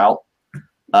this, you're out.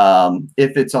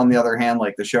 If it's on the other hand,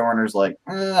 like the showrunner's like,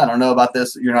 I don't know about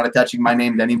this, you're not attaching my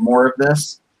name to any more of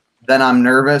this, then I'm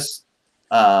nervous.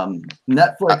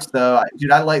 Netflix, though,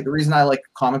 the reason I like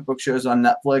comic book shows on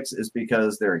Netflix is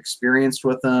because they're experienced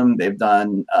with them. They've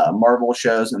done Marvel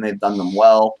shows and they've done them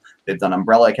well. They've done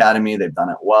Umbrella Academy. They've done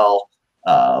it well.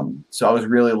 So I was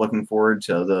really looking forward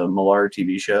to the Millar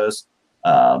TV shows.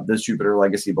 Those Jupiter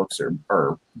Legacy books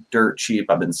are dirt cheap.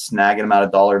 I've been snagging them out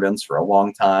of dollar bins for a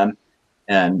long time.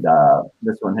 And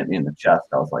this one hit me in the chest.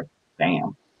 I was like,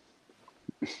 damn.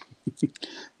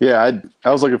 Yeah,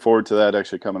 I was looking forward to that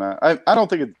actually coming out. I don't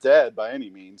think it's dead by any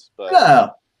means, but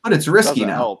No, but it's risky doesn't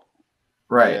now. help.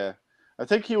 Right. Yeah. I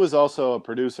think he was also a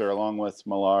producer along with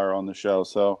Millar on the show,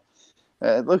 so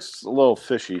it looks a little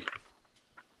fishy.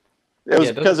 It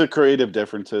was because of creative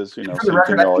differences, you know. For the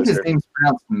record, I think his name's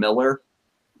pronounced Miller.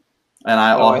 And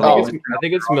I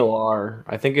think it's Millar.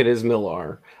 I think it is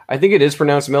Millar. I think it is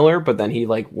pronounced Miller, but then he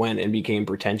like went and became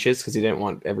pretentious because he didn't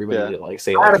want everybody to like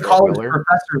say. I had like, a college Miller.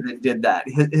 professor that did that.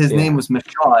 His name was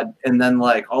Michaud, and then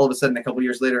like all of a sudden, a couple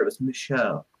years later, it was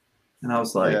Michaud, and I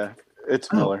was like, "Yeah,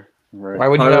 it's Miller." Right. Why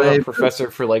would you have a professor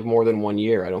for like more than 1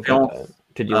 year? I don't get that.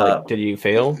 Did you did you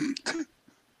fail?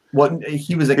 What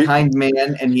he was a kind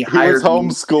man, and he hired was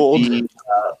homeschooled. Me to be,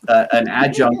 an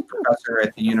adjunct professor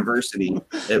at the university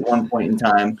at one point in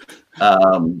time.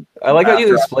 I like how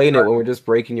you explain it when we're just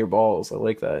breaking your balls. I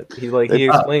like that. He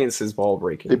explains his ball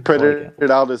breaking. They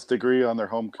printed out his degree on their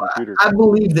home computer. I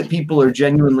believe that people are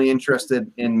genuinely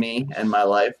interested in me and my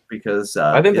life because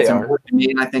I think it's they are. important to me,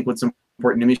 and I think what's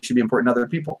important to me should be important to other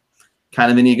people. Kind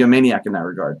of an egomaniac in that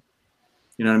regard.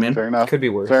 You know what I mean? Fair enough. Could be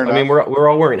worse. Fair enough. I mean, we're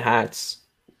all wearing hats.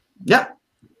 Yeah.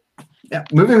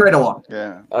 Moving right along.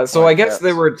 Yeah. So I guess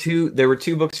there were two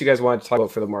books you guys wanted to talk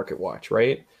about for the Market Watch,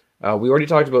 right? We already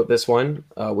talked about this one,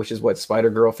 which is what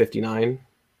Spider-Girl 59.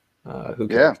 Who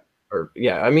cares?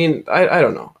 I mean, I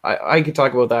don't know. I could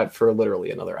talk about that for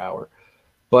literally another hour.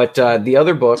 But the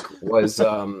other book was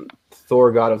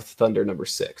Thor: God of Thunder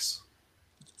 #6.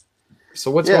 So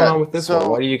what's going on with this one?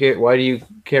 Why do you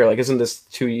care? Like, isn't this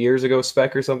 2 years ago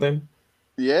spec or something?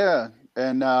 Yeah,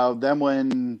 and then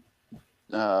when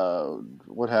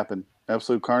what happened?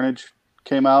 Absolute Carnage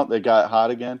came out. They got hot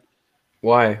again.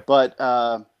 Why? But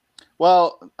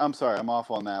well, I'm sorry, I'm off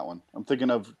on that one. I'm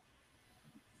thinking of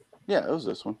it was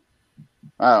this one.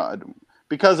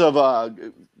 Because of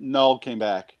Null came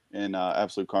back in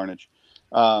Absolute Carnage.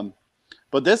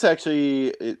 But this actually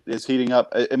is heating up.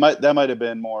 That might have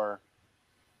been more.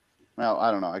 Well,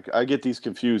 I don't know. I get these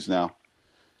confused now.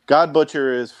 God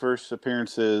Butcher is first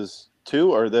appearances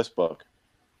 2 or this book?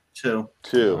 2.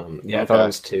 2. I thought it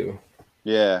was 2.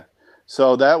 Yeah.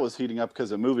 So that was heating up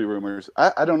because of movie rumors.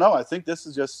 I don't know. I think this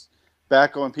is just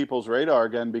back on people's radar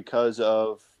again because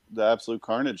of the Absolute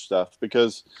Carnage stuff.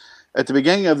 Because at the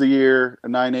beginning of the year, a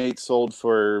 9/8 sold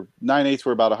for 9/8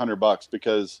 were about $100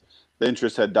 because the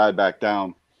interest had died back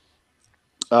down.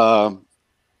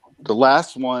 The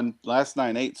last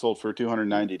 9/8 sold for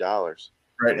 $290.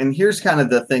 Right, and here's kind of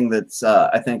the thing that's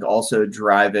I think also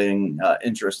driving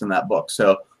interest in that book.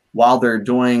 So while they're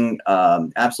doing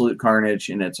Absolute Carnage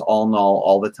and it's all Null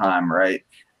all the time, right?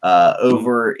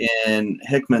 Over in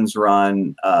Hickman's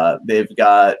run, they've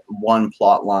got one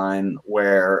plot line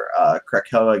where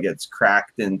Krakoa gets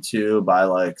cracked in two by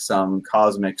like some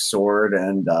cosmic sword,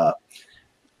 and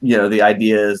the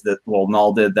idea is that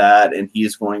Null did that, and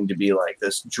he's going to be like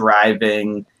this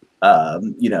driving,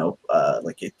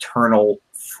 like eternal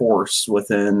force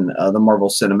within the Marvel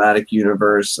Cinematic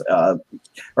Universe,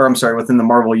 within the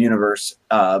Marvel Universe.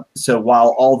 So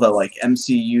while all the like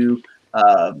MCU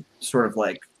sort of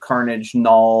like Carnage,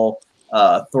 Null,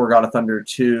 Thor: God of Thunder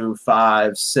 2,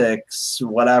 5, 6,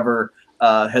 whatever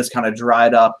has kind of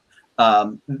dried up,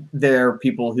 there are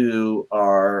people who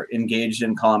are engaged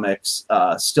in comics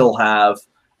still have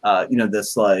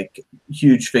this like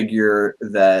huge figure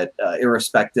that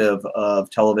irrespective of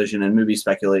television and movie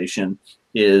speculation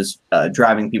is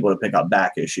driving people to pick up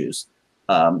back issues.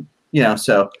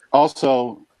 So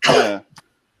also the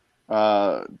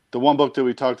one book that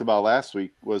we talked about last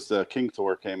week was the King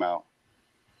Thor came out,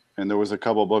 and there was a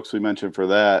couple books we mentioned for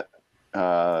that.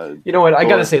 You know what? I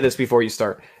got to say this before you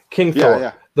start. King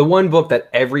Thor, the one book that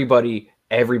everybody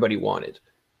wanted.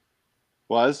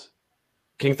 Was?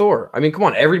 King Thor. I mean, come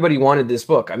on, everybody wanted this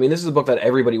book. I mean, this is a book that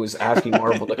everybody was asking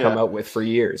Marvel to come out with for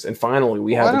years, and finally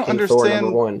we have the King Thor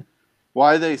 #1.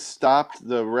 Why they stopped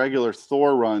the regular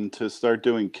Thor run to start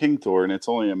doing King Thor, and it's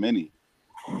only a mini?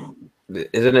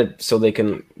 Isn't it so they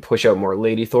can push out more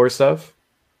Lady Thor stuff?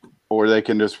 Or they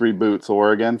can just reboot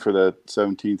Thor again for the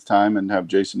 17th time and have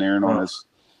Jason Aaron on his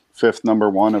 5th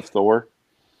 #1 of Thor?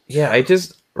 Yeah, I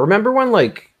just remember when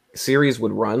like series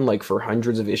would run like for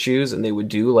hundreds of issues, and they would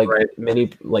do like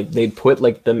many, like they'd put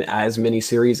like them as mini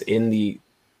series in the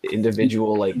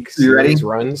individual like series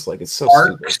runs. Like it's so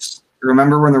arcs. Stupid.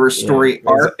 Remember when there were story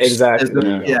arcs?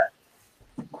 Exactly. Yeah.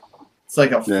 It's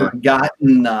like a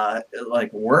forgotten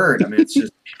like word. I mean, it's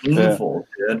just painful,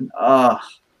 dude.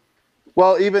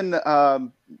 Well, even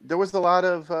there was a lot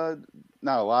of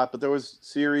not a lot, but there was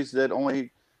series that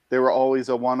they were always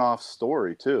a one-off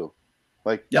story too.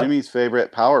 Like Jimmy's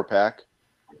favorite Power Pack,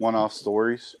 one-off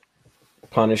stories.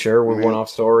 Punisher with one-off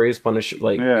stories. Punisher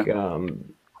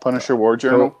Punisher War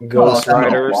Journal. Ghost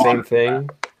Rider, same thing.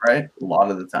 Right? A lot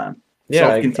of the time. Yeah,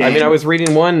 I mean, I was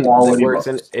reading one where it's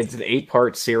an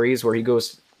 8-part series where he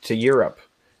goes to Europe,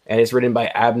 and it's written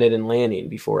by Abnett and Lanning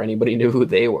before anybody knew who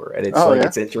they were, and it's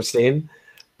it's interesting.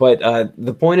 But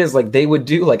the point is, like, they would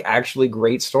do like actually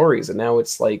great stories, and now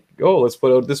it's like, oh, let's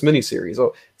put out this miniseries.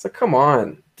 Oh, it's like, come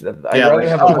on. I'd rather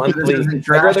have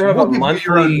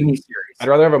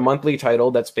a monthly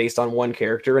title that's based on one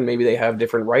character, and maybe they have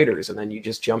different writers, and then you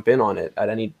just jump in on it at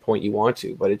any point you want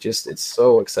to. But it's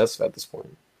so excessive at this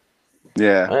point.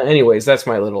 Yeah. Anyways, that's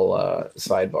my little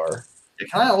sidebar.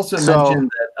 Can I also mention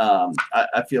that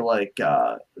I feel like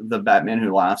the Batman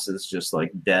Who Laughs is just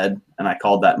like dead, and I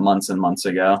called that months and months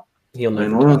ago. He'll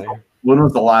never die. When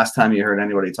was the last time you heard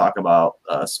anybody talk about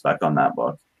spec on that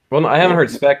book? Well, no, I haven't heard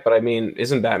spec, but I mean,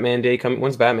 isn't Batman Day coming?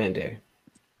 When's Batman Day?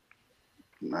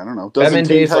 I don't know. Batman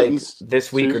Day is like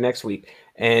this week or next week,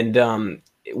 and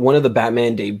one of the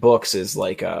Batman Day books is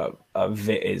like a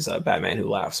Batman Who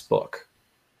Laughs book.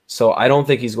 So I don't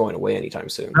think he's going away anytime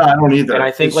soon. No, I don't either. And I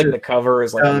think like the cover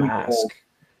is like a mask. Cold.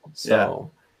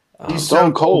 So he's so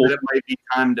cold. It might be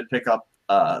time to pick up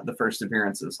the first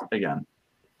appearances again.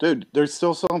 Dude, they're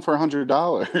still selling for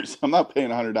 $100. I'm not paying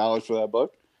 $100 for that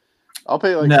book. I'll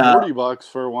pay like $40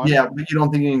 for one. Yeah, but you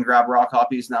don't think you can grab raw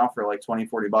copies now for like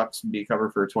 $20-$40? Be cover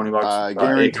for $20? I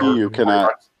guarantee you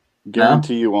cannot.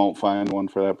 Guarantee you won't find one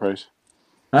for that price.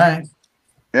 All right.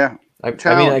 Yeah. I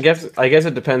mean, I guess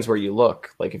it depends where you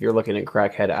look. Like if you're looking in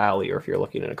Crackhead Alley or if you're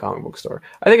looking in a comic book store,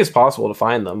 I think it's possible to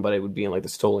find them, but it would be in like the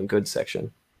stolen goods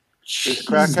section. Is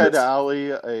Crackhead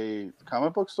Alley a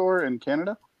comic book store in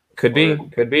Canada? Could be.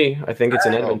 I think it's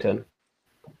in Edmonton.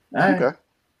 Okay.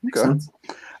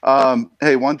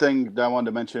 Hey, one thing that I wanted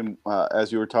to mention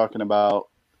as you were talking about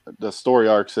the story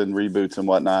arcs and reboots and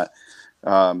whatnot,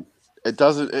 Marvel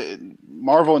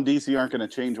and DC aren't going to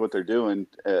change what they're doing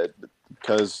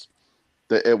because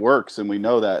it works, and we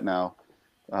know that now.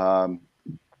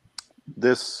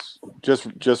 This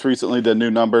just recently, the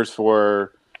new numbers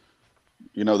for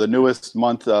the newest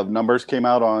month of numbers came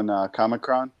out on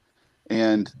Comic-Con,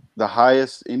 and the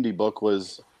highest indie book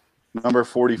was number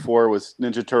 44 was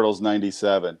Ninja Turtles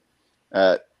 97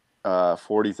 at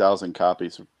 40,000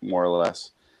 copies, more or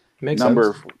less. Makes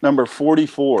sense. Number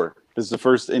 44 is the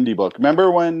first indie book. Remember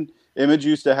when Image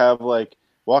used to have like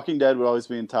Walking Dead would always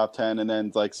be in top 10, and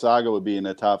then like Saga would be in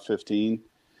the top 15.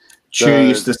 Chew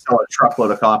used to sell a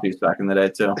truckload of copies back in the day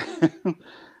too.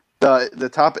 The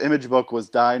top Image book was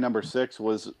Die number 6,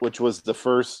 which was the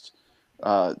first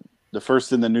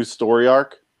in the new story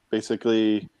arc.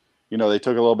 Basically, they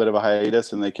took a little bit of a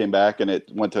hiatus and they came back and it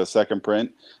went to a second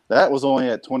print. That was only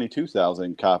at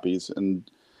 22,000 copies. And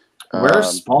where's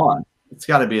Spawn? It's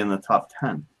got to be in the top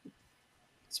 10.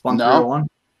 Spawn 301.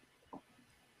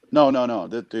 No.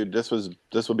 Dude, this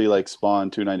would be like Spawn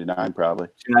 299 probably.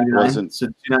 299. So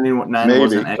 299 maybe.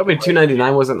 Wasn't. I mean,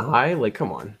 299 wasn't high. Like,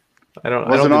 come on. It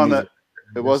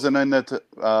wasn't in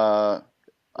the.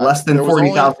 Less than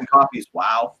 40,000 copies.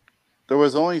 Wow. There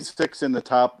was only 6 in the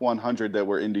top 100 that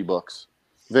were indie books.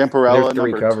 Vampirella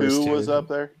number 2 was up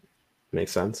there.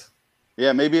 Makes sense.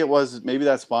 Yeah, maybe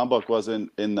that Spawn book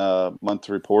wasn't in the month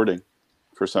reporting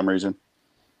for some reason.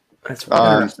 That's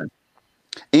interesting.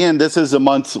 And this is a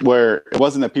month where it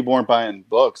wasn't that people weren't buying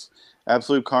books.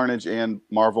 Absolute Carnage and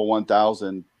Marvel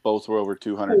 1000 both were over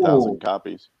 200,000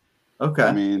 copies. Okay.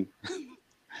 I mean,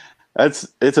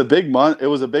 it's a big month. It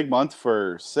was a big month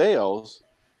for sales,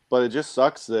 but it just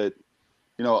sucks that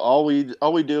all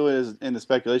we do is in the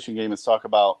speculation game is talk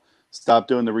about stop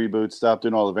doing the reboots, stop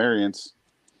doing all the variants.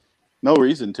 No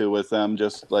reason to with them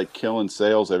just like killing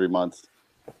sales every month.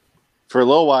 For a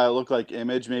little while, it looked like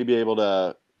Image may be able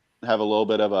to have a little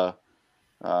bit of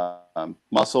a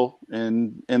muscle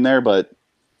in there, but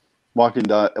Walking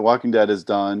Dead is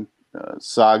done.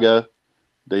 Saga,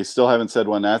 they still haven't said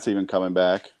when that's even coming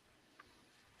back.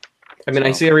 I mean,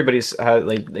 I see everybody's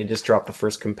they just dropped the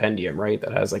first compendium, right?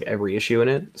 That has like every issue in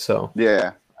it. So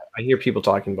yeah, I hear people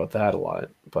talking about that a lot,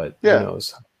 but who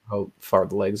knows how far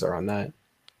the legs are on that.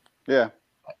 Yeah,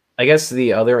 I guess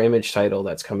the other Image title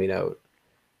that's coming out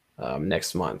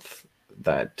next month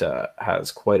that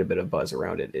has quite a bit of buzz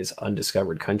around it is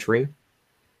Undiscovered Country.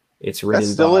 It's written.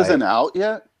 That still isn't out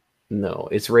yet. No,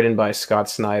 it's written by Scott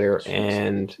Snyder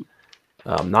and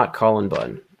not Colin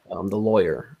Bunn, the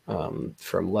lawyer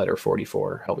from Letter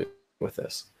 44. Help me with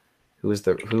this.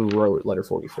 Who wrote Letter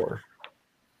 44?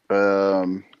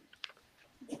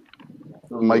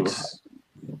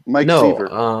 Mike No, Seaver.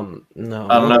 no.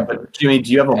 I don't know, but Jimmy,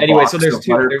 do you have a Anyway, box so there's of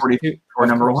two. Butter There's 44 two. Of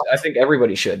number course, one? I think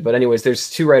everybody should. But anyways, there's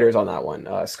two writers on that one.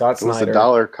 Scott It was Snyder.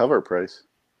 $1 cover price.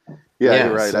 Yeah, Yeah,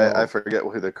 you're right. so- I forget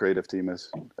who the creative team is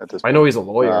at this point. I know he's a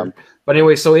lawyer, Um, but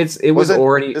anyway, so it was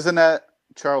already. Isn't that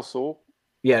Charles Soule?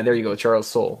 Yeah, there you go, Charles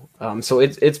Soule. So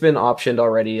it's been optioned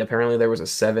already. Apparently, there was a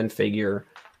 7-figure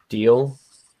deal,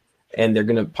 and they're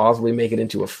going to possibly make it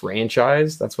into a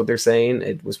franchise. That's what they're saying.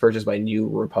 It was purchased by New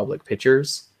Republic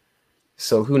Pictures,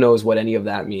 so who knows what any of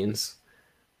that means.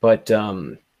 But I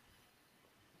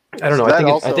don't know.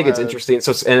 I think it's interesting.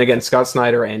 So, and again, Scott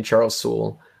Snyder and Charles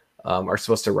Soule are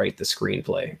supposed to write the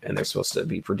screenplay, and they're supposed to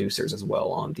be producers as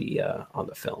well on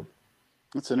the film.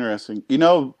 That's interesting. You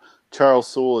know, Charles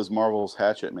Soule is Marvel's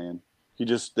Hatchet Man. They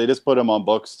just put him on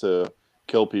books to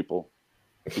kill people.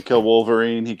 He killed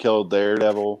Wolverine. He killed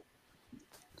Daredevil.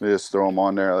 They just throw him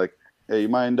on there like, hey, you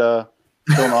mind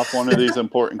killing off one of these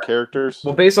important characters?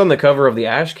 Well, based on the cover of the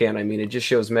ash can, I mean, it just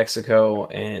shows Mexico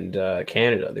and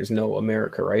Canada. There's no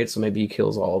America, right? So maybe he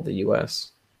kills all of the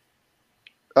U.S.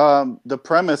 The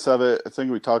premise of it, I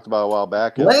think we talked about a while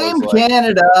back. Blame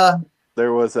Canada.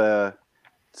 There was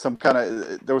some kind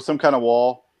of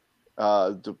wall.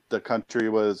 The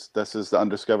country this is the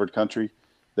undiscovered country.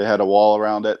 They had a wall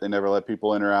around it. They never let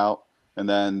people in or out. And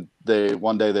then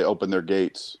one day they opened their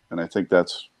gates, and I think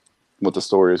that's what the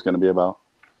story is going to be about.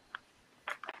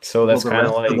 So that's kind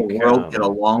of like the world get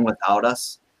along without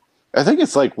us. I think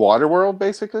it's like Waterworld,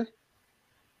 basically.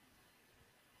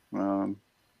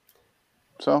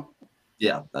 So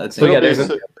yeah, that's so. Yeah,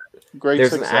 there's great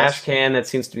an ash can that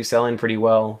seems to be selling pretty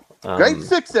well. Great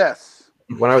success.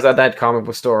 When I was at that comic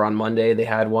book store on Monday, they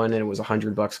had one, and it was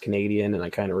 $100 Canadian, and I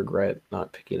kind of regret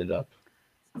not picking it up.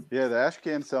 Yeah, the ash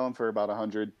can's selling for about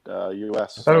 $100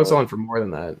 US. I thought it was selling for more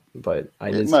than that, but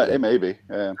it may be.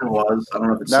 Yeah. It was. I don't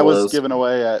know if that was given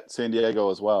away at San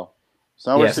Diego as well.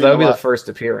 So that would be the first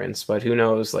appearance, but who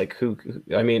knows? Like who?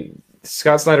 I mean,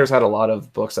 Scott Snyder's had a lot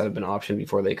of books that have been optioned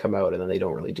before they come out, and then they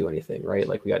don't really do anything, right?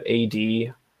 Like we got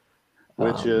AD,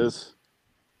 which is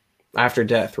After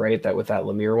Death, right? That with that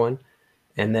Lemire one,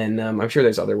 and then I'm sure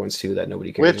there's other ones too that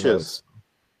nobody cares Witches. about.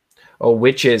 Oh,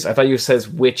 Witches. I thought you says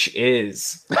which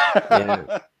is.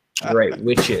 Yeah. Right,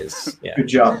 Witches. Yeah. Good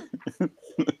job.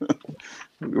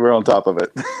 We're on top of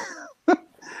it.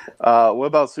 What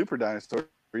about Super Dinosaur?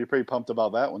 Were you pretty pumped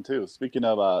about that one too? Speaking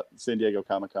of San Diego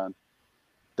Comic-Con,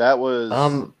 that was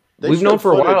we've known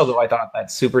for a while though. I thought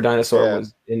that Super Dinosaur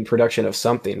was in production of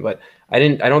something, but I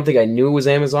don't think I knew it was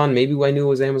Amazon. Maybe I knew it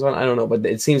was Amazon. I don't know, but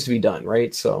it seems to be done,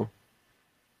 right? So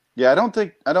yeah, I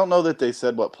don't know that they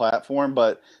said what platform,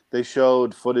 but they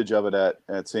showed footage of it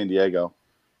at San Diego,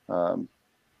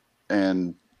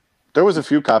 and there was a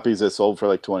few copies that sold for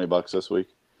like $20 this week.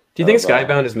 Do you think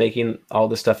Skybound is making all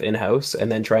this stuff in house and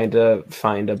then trying to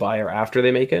find a buyer after they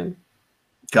make it?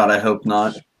 God, I hope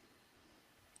not.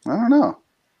 I don't know.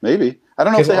 Maybe I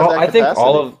don't know if they have that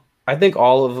capacity. I think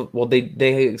all of well,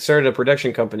 they started a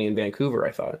production company in Vancouver.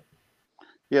 I thought.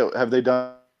 Yeah, have they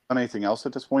done anything else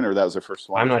at this point, or that was their first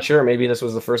one? I'm not sure. Maybe this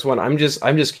was the first one. I'm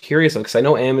just curious because I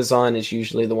know Amazon is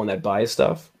usually the one that buys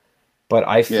stuff, but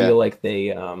I feel like they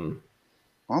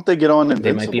why don't they get on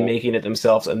Invincible? They might be making it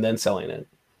themselves and then selling it.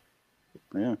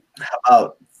 Yeah. How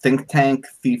about Think Tank,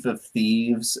 Thief of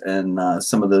Thieves, and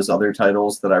some of those other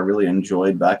titles that I really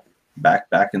enjoyed back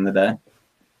in the day?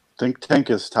 Think Tank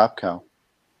is Top Cow.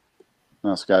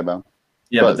 No, Skybound.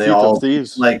 Yeah, but they all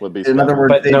Thieves would be in other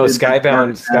words, but no,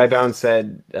 Skybound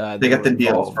said they got the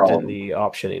deals in the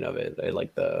optioning of it. They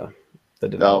like the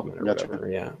development or whatever.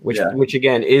 Yeah, which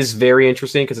again is very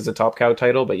interesting because it's a Top Cow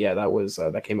title. But yeah, that was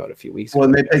that came out a few weeks ago. Well,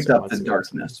 and they picked up the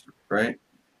Darkness, right?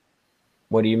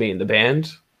 What do you mean? The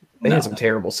band? They had some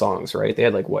terrible songs, right? They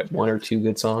had like what, 1 or 2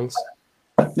 good songs?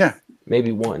 Yeah,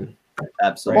 maybe 1.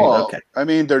 Absolutely. Well, okay. I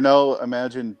mean, they're no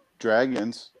Imagine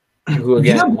Dragons, who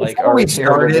again are a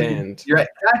terrible band. You're right.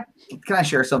 Can I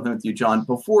share something with you, John?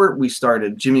 Before we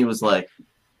started, Jimmy was like,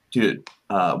 "Dude,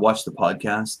 watch the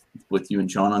podcast with you and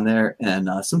John on there, and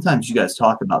sometimes you guys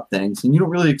talk about things and you don't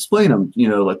really explain them,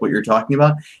 like what you're talking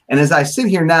about." And as I sit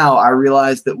here now, I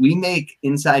realize that we make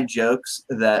inside jokes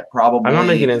that probably I'm not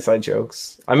making inside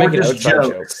jokes. I'm making outside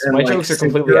jokes. My jokes are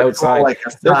completely outside.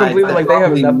 They're completely like they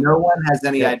have nothing. No one has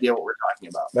any idea what we're talking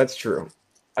about. That's true.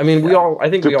 I mean, I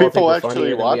think we all think we're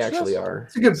funnier than we actually are.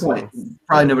 It's a good point.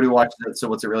 Probably nobody watched it, so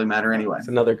what's it really matter anyway? It's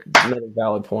another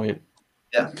valid point.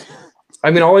 Yeah.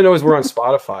 I mean, all I know is we're on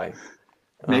Spotify.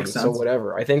 Makes sense. So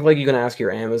whatever. I think like you can ask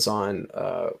your Amazon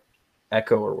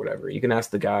Echo or whatever. You can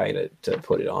ask the guy to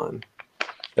put it on. I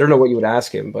don't know what you would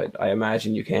ask him, but I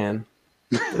imagine you can.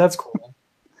 That's cool.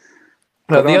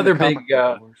 The other big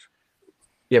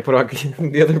Yeah, put on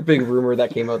the other big rumor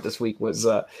that came out this week was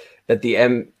that the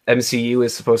MCU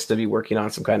is supposed to be working on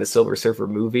some kind of Silver Surfer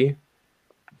movie.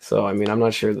 So I mean, I'm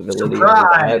not sure the validity of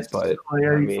that, but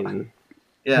I mean,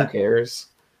 who cares?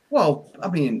 Well, I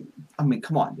mean,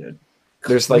 come on, dude.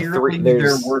 There's like Clearly three.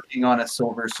 They're working on a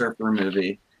Silver Surfer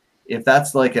movie. If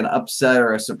that's like an upset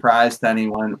or a surprise to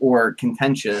anyone or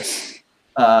contentious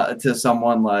to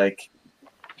someone, like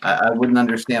I wouldn't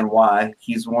understand why.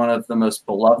 He's one of the most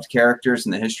beloved characters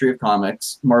in the history of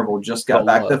comics. Marvel just got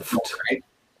back the film, right?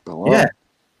 Beloved. Yeah.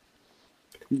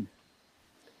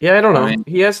 Yeah, I don't know. I mean,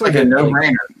 he has some like a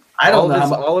no-brainer. I don't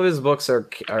know. All of his books are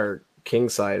king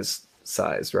size,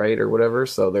 right, or whatever.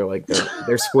 So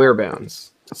they're square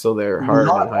bounds. So they're hard.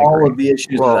 Not and high all grade. of the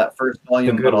issues of that first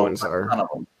volume, the good but ones are. None of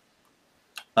them.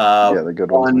 Yeah, the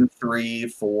good ones. 1, 3,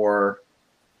 4.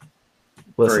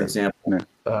 Listen, for example.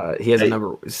 He has a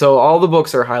number. So all the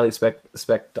books are highly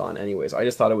spec'd on anyways. I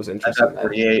just thought it was interesting.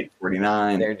 48,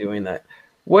 49. They're doing that.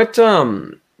 What,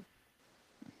 how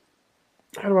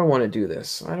do I want to do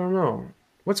this? I don't know.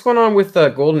 What's going on with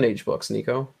Golden Age books,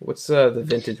 Nico? What's the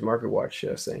Vintage Market Watch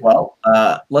saying? Well,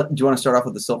 do you want to start off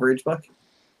with the Silver Age book?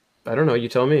 I don't know. You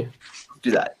tell me.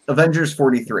 Do that. Avengers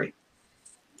 43.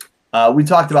 We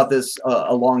talked about this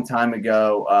a long time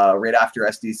ago, right after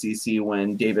SDCC,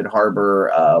 when David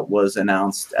Harbour was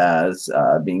announced as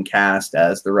being cast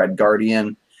as the Red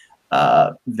Guardian.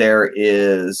 There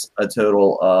is a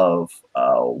total of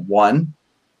one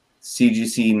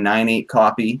CGC 9.8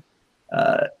 copy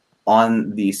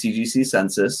on the CGC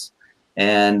census,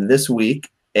 and this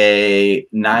week a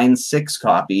 9.6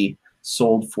 copy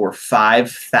sold for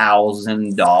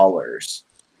 $5,000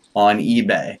 on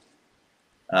eBay.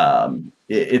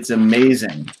 It's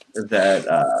amazing that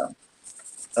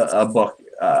a book,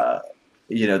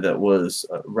 that was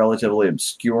relatively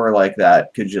obscure like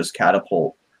that could just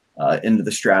catapult into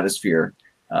the stratosphere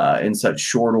in such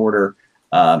short order.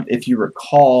 If you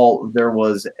recall, there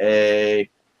was a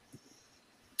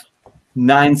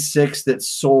 9.6 that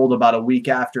sold about a week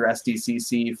after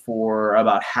SDCC for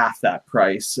about half that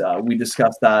price. We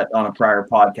discussed that on a prior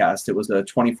podcast. It was a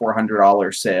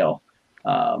 $2,400 sale.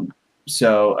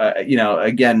 So,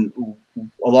 again,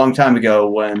 a long time ago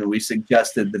when we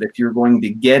suggested that if you're going to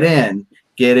get in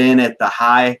at the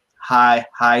high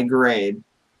grade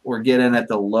or get in at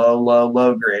the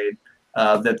low grade,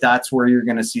 that's where you're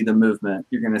going to see the movement.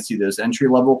 You're going to see those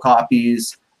entry-level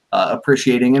copies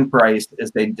appreciating in price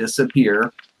as they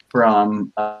disappear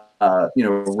from,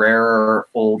 rarer,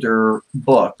 older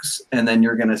books. And then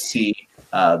you're going to see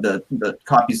the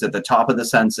copies at the top of the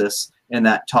census in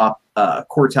that top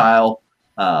quartile,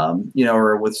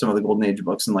 or with some of the Golden Age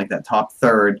books in like that top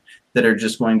third that are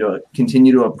just going to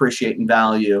continue to appreciate in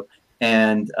value.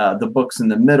 And the books in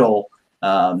the middle,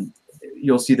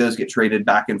 you'll see those get traded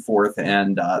back and forth.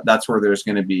 And that's where there's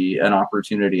going to be an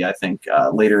opportunity, I think,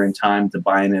 later in time to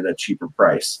buy in at a cheaper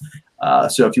price.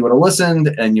 So if you would have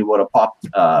listened and you would have popped,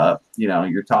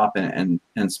 your top and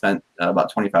spent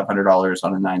about $2,500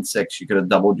 on a 9.6, you could have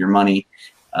doubled your money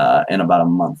in about a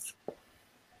month.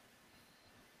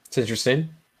 It's interesting.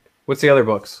 What's the other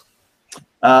books?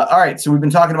 All right, so we've been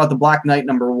talking about the Black Knight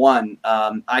 #1.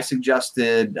 I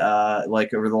suggested,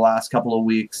 over the last couple of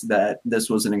weeks, that this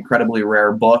was an incredibly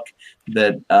rare book,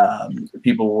 that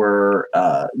people were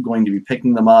going to be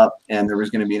picking them up, and there was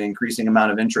going to be an increasing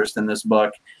amount of interest in this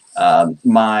book.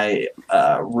 My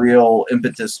real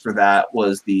impetus for that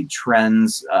was the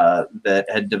trends that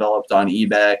had developed on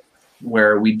eBay,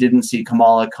 where we didn't see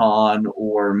Kamala Khan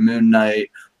or Moon Knight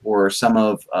or some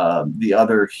of the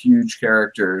other huge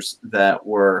characters that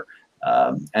were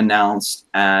announced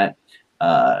at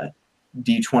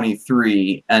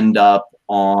D23 end up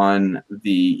on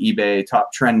the eBay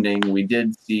top trending. We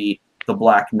did see the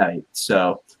Black Knight.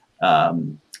 So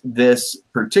this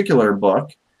particular book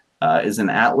is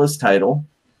an Atlas title,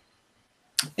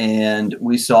 and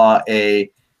we saw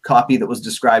a copy that was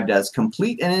described as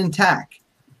complete and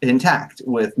intact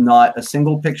with not a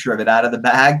single picture of it out of the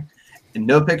bag, and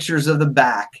no pictures of the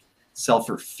back, sell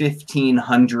for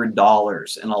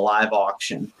 $1,500 in a live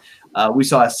auction. We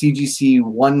saw a CGC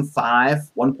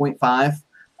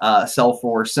 1.5 sell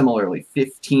for similarly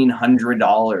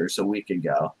 $1,500 a week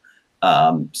ago.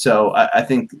 So I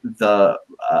think the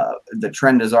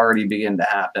trend has already begun to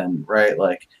happen, right?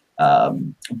 Like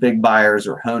big buyers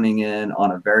are honing in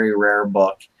on a very rare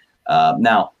book.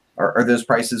 Now, are those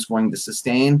prices going to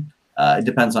sustain? It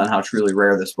depends on how truly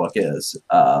rare this book is.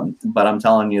 But I'm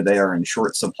telling you, they are in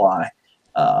short supply.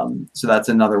 So that's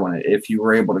another one. If you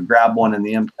were able to grab one in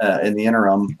the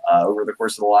interim over the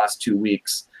course of the last 2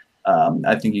 weeks,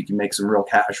 I think you can make some real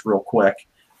cash real quick,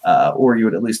 or you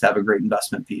would at least have a great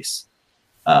investment piece.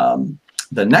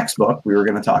 The next book we were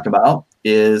going to talk about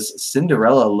is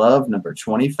Cinderella Love number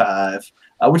 25,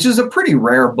 which is a pretty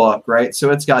rare book, right?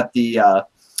 So it's got the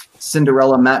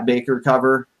Cinderella Matt Baker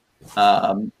cover.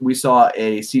 We saw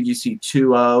a CGC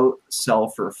 2.0 sell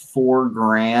for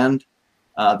 $4,000.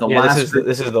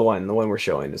 This is the one we're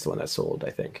showing is the one that sold,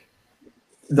 I think.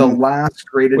 The last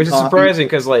graded which is copy. Surprising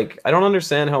because like I don't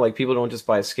understand how like people don't just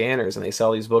buy scanners and they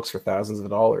sell these books for thousands of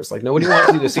dollars. Like nobody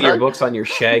wants you to see your books on your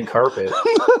shag carpet.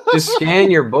 Just scan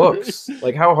your books.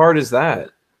 Like how hard is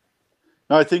that?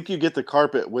 No, I think you get the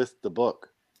carpet with the book.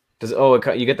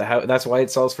 You get the that's why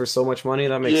it sells for so much money?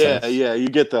 That makes sense. Yeah, you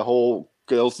get the whole.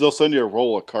 They'll send you a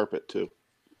roll of carpet too.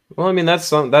 Well, I mean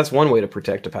that's one way to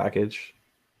protect a package.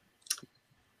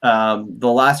 The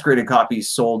last graded copy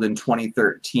sold in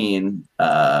 2013.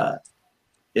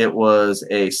 It was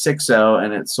a 6.0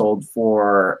 and it sold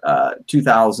for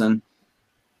 $2,000.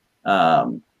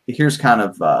 Here's kind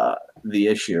of the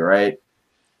issue, right?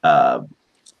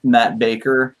 Matt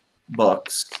Baker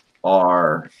books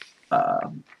are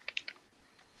the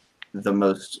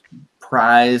most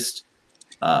prized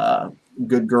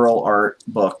good girl art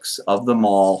books of them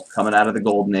all, coming out of the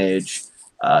golden age.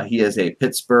 He is a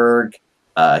Pittsburgh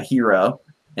hero,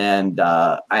 and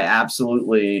I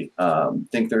absolutely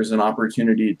think there's an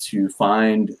opportunity to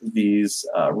find these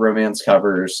romance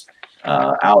covers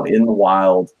out in the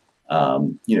wild.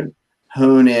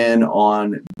 Hone in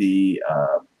on the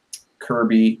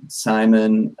Kirby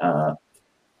Simon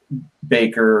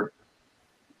Baker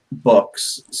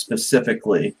books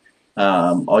specifically.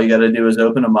 All you got to do is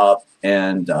open them up,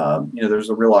 and there's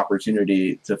a real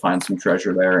opportunity to find some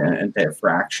treasure there and pay a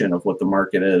fraction of what the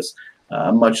market is.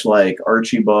 Much like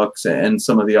Archie books and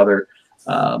some of the other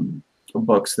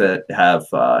books that have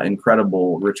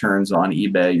incredible returns on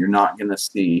eBay, you're not going to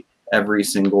see every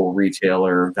single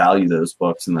retailer value those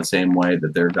books in the same way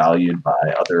that they're valued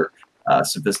by other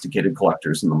sophisticated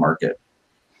collectors in the market.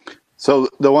 So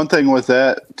the one thing with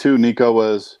that too, Nico,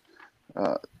 was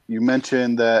you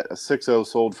mentioned that a 6.0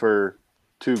 sold for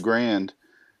 $2,000,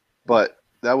 but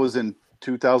that was in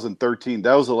 2013.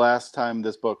 That was the last time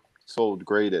this book sold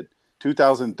graded.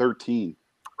 2013.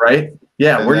 Right?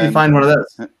 Yeah. And where do you find one of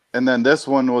those? And then this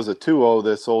one was a 2.0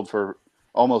 that sold for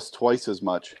almost twice as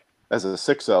much as a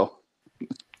 6.0.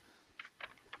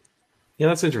 Yeah,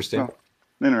 that's interesting. Oh,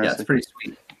 interesting. Yeah, it's pretty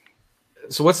sweet.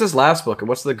 So what's this last book and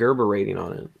what's the Gerber rating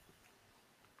on it?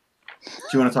 Do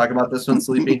you want to talk about this one,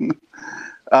 Sleepy?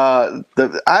 I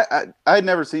had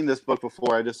never seen this book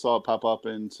before. I just saw it pop up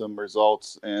in some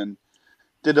results and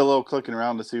did a little clicking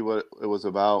around to see what it was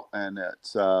about. And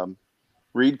it's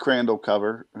Reed Crandall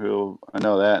cover, who I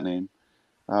know that name.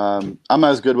 I'm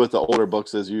as good with the older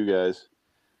books as you guys,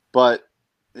 but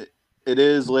it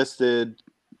is listed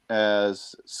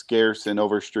as scarce in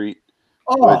Overstreet.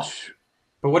 Which.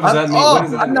 But what does that mean?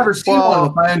 I've never seen one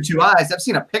with my own two eyes. I've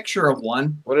seen a picture of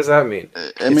one. What does that mean?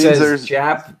 It means says there's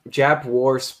Jap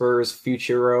war spurs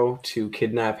Futuro to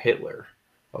kidnap Hitler.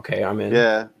 Okay, I'm in.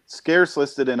 Yeah, scarce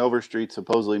listed in Overstreet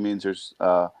supposedly means there's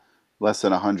less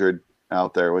than 100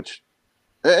 out there, which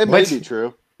it may be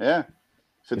true. Yeah,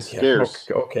 if it's scarce.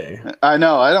 Okay. I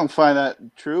know. I don't find that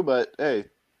true, but hey,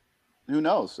 who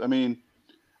knows? I mean,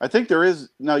 I think there is.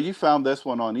 Now, you found this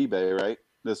one on eBay, right?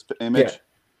 This image?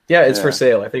 Yeah, it's for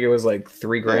sale. I think it was like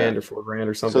 $3,000 or $4,000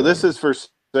 or something. So this is for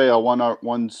sale.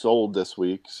 One sold this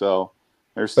week. So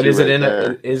there's. But is it in?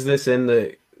 Is this in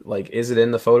the Is it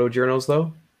in the photo journals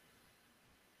though?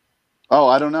 Oh,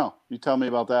 I don't know. You tell me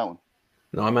about that one.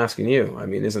 No, I'm asking you. I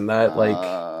mean, isn't that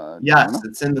Yes,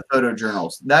 it's in the photo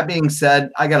journals. That being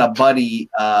said, I got a buddy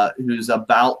who's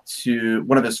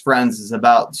one of his friends is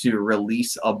about to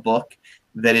release a book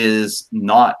that is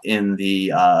not in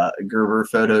the Gerber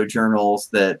photo journals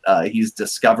that he's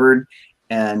discovered.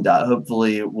 And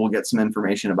hopefully we'll get some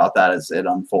information about that as it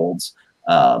unfolds.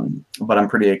 But I'm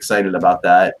pretty excited about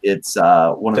that. It's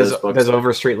one of those books. Does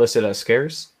Overstreet listed as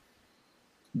scarce?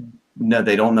 No,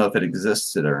 they don't know if it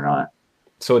existed or not.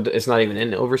 So it's not even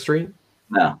in Overstreet?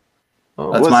 No.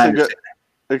 Oh. That's my understanding.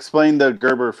 Explain the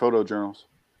Gerber photo journals.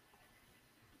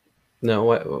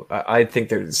 No, I think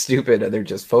they're stupid. They're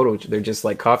just They're just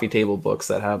like coffee table books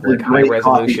that have like high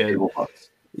resolution.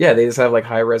 Yeah, they just have like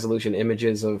high resolution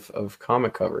images of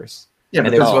comic covers. Yeah,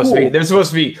 and they're supposed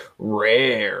to be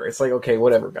rare. It's like, okay,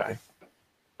 whatever, guy.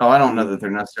 Oh, I don't know that they're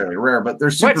necessarily rare, but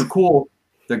they're super cool.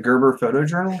 The Gerber photo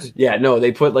journals. Yeah, no,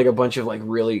 they put like a bunch of like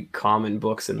really common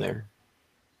books in there.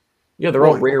 Yeah, they're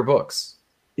all rare books.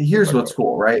 Here's what's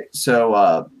cool, right?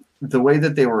 So the way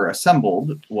that they were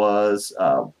assembled was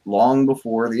long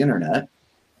before the internet.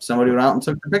 Somebody went out and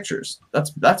took the pictures.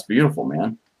 That's beautiful,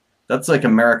 man. That's like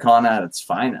Americana at its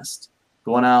finest.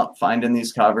 going out, finding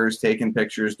these covers, taking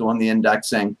pictures, doing the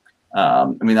indexing. I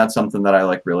mean, that's something that I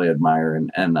like really admire,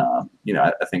 and you know,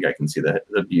 I think I can see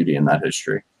the beauty in that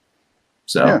history.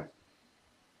 So,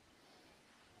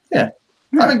 yeah.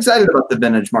 I'm excited about the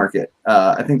vintage market.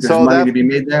 I think there's money to be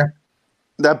made there.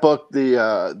 That book,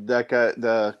 that guy,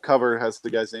 the cover has the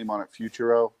guy's name on it.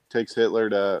 Futuro takes Hitler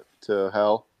to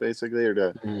hell, basically, or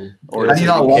to or how do you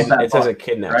not want that? It says it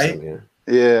kidnaps right? him.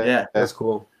 Yeah, that's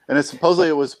cool. And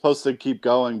it was supposed to keep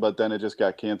going, but then it just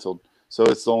got canceled. So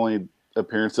it's the only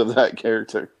appearance of that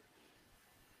character.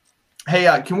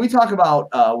 Hey, can we talk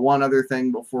about one other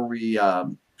thing before we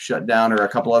shut down, or a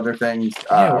couple other things?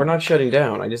 Yeah, we're not shutting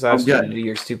down. I just asked you to do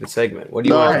your stupid segment. What do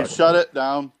you want to shut it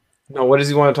down. No, what does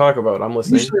he want to talk about? I'm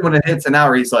listening. Usually when it hits an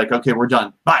hour, he's like, okay, we're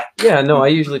done. Bye. Yeah, no, I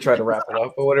usually try to wrap it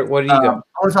up. But what do you got? I want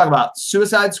to talk about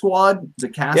Suicide Squad, the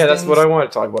cast. Yeah, that's what I want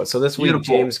to talk about. So this week,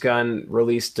 Beautiful. James Gunn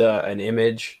released an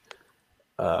image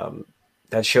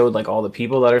that showed like all the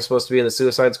people that are supposed to be in the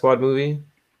Suicide Squad movie,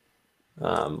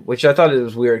 which I thought it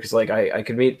was weird because like I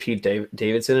could meet Pete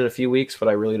Davidson in a few weeks, but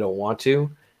I really don't want to.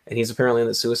 And he's apparently in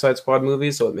the Suicide Squad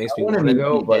movie, so it makes me want to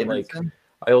go, but like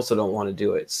I also don't want to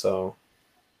do it. So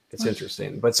it's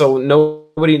interesting. But so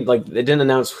nobody, like, they didn't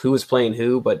announce who was playing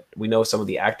who, but we know some of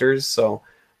the actors. So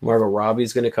Margot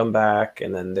Robbie's going to come back,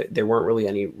 and then there weren't really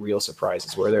any real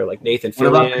surprises. Were there? Like Nathan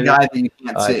Fillion, what about the guy that you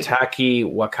can't see? Taki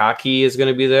Wakaki is going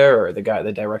to be there, or the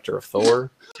director of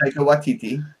Thor. Taika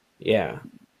Waititi. Yeah.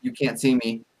 You can't see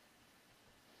me.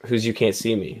 Who's You Can't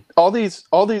See Me? All these.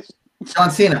 John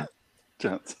Cena.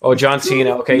 Oh, John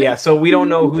Cena. Okay, yeah. So we don't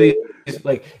know who they,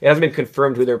 like. It hasn't been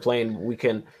confirmed who they're playing. We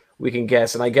can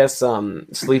guess, and I guess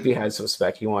Sleepy had some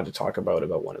spec he wanted to talk about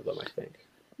one of them, I think.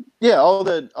 Yeah, all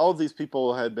of these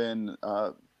people had been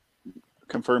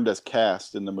confirmed as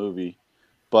cast in the movie,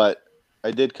 but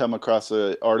I did come across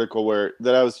an article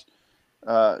that I was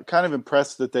kind of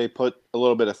impressed that they put a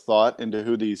little bit of thought into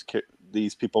who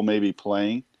these people may be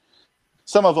playing.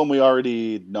 Some of them we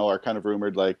already know are kind of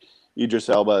rumored, like Idris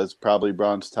Elba is probably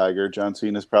Bronze Tiger, John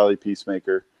Cena is probably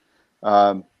Peacemaker.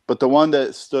 But the one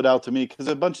that stood out to me, because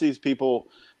a bunch of these people,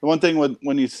 the one thing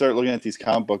when you start looking at these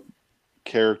comic book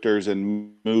characters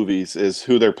in movies is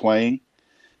who they're playing.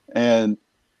 And,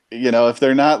 you know, if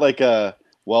they're not like a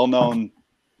well-known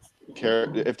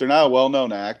character, if they're not a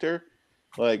well-known actor,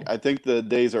 like I think the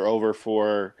days are over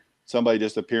for somebody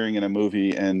just appearing in a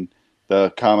movie and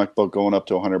the comic book going up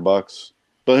to $100.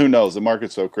 But who knows? The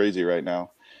market's so crazy right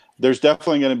now. There's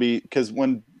definitely going to be, because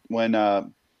when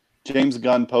James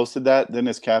Gunn posted that, then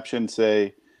his caption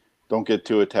say, "Don't get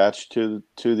too attached to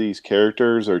these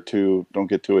characters," or "Don't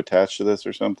get too attached to this,"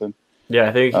 or something. Yeah,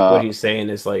 I think what he's saying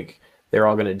is like they're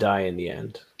all going to die in the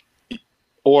end.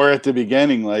 Or at the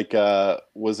beginning, like who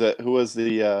was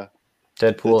the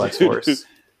Deadpool X-Force?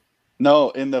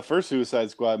 No, in the first Suicide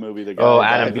Squad movie, the guy.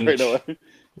 Adam Beach. Right,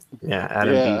 yeah,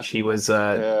 Adam Beach. He was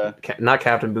not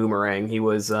Captain Boomerang. He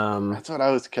was. That's what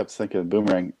I kept thinking.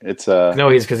 Boomerang. It's no,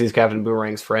 he's Captain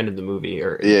Boomerang's friend in the movie,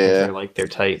 or they're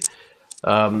tight.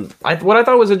 What I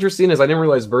thought was interesting is I didn't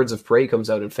realize Birds of Prey comes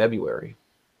out in February.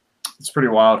 It's pretty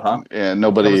wild, huh? Yeah,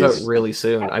 nobody comes out really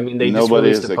soon. I mean, they just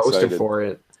released a poster for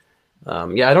it.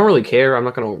 Yeah, I don't really care. I'm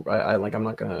not gonna. I'm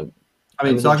not gonna. I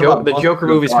mean, the Joker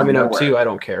movie's coming out too. I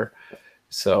don't care.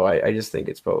 So I just think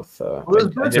it's both. I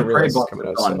didn't realize it's coming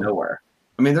out nowhere.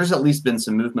 I mean, there's at least been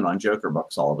some movement on Joker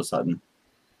books all of a sudden.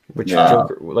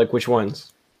 Joker? Like which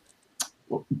ones?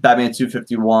 Batman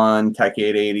 251, Tech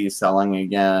 880 selling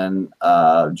again.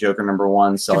 Joker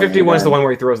 #1 selling. 251 is the one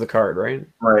where he throws the card, right?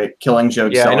 Right. Killing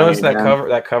Joke. Yeah, I noticed that cover.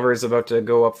 That cover is about to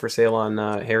go up for sale on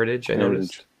Heritage. I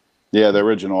noticed. Yeah, the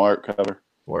original art cover.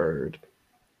 Word.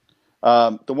 The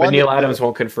one. But Neil Adams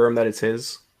won't confirm that it's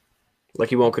his. Like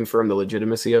he won't confirm the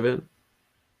legitimacy of it.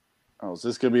 Oh, is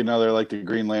this gonna be another like the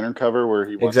Green Lantern cover where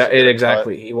he wants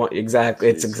exactly? He want exactly.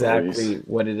 It's exactly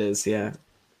what it is. Yeah,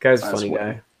 guy's a funny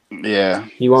guy. Yeah,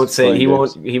 he won't say he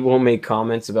won't make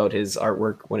comments about his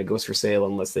artwork when it goes for sale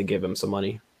unless they give him some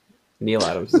money. Neil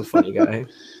Adams is a funny guy.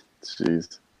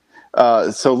 Jeez.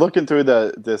 So looking through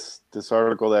this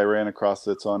article that I ran across,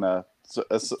 that's on a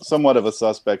somewhat of a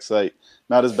suspect site,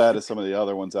 not as bad as some of the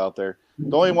other ones out there.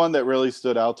 The only one that really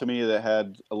stood out to me that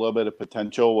had a little bit of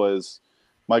potential was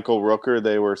Michael Rooker.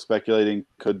 They were speculating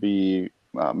could be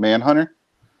Manhunter.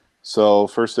 So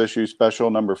first issue special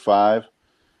 #5.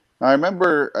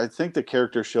 I think the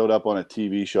character showed up on a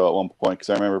TV show at one point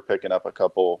because I remember picking up a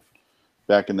couple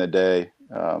back in the day.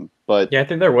 But yeah, I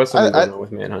think there was something going on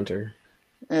with Manhunter.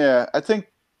 Yeah, I think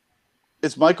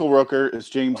it's Michael Rooker. It's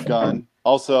James Gunn.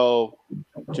 Also,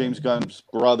 James Gunn's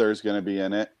brother is going to be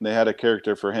in it. They had a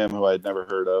character for him who I had never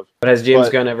heard of. But has James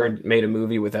Gunn ever made a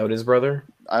movie without his brother?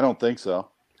 I don't think so.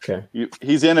 Okay.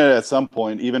 He's in it at some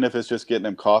point, even if it's just getting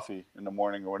him coffee in the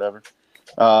morning or whatever.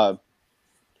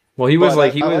 Well, he was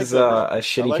But he was a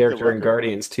shitty like the character in record.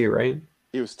 Guardians too, right?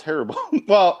 He was terrible.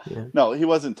 Well, Yeah. no, he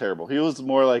wasn't terrible. He was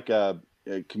more like a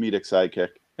comedic sidekick,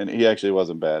 and he actually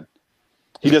wasn't bad.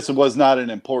 He just was not an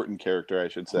important character, I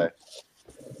should say.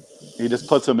 He just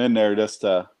puts him in there just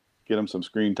to get him some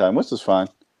screen time, which is fine.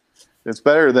 It's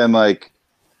better than like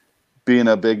being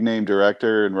a big name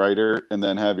director and writer and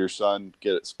then have your son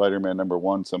get Spider-Man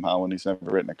 #1 somehow when he's never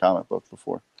written a comic book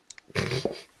before.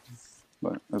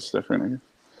 But that's different, I guess.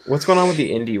 What's going on with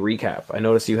the indie recap? I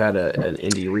noticed you had an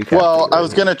indie recap. Well, I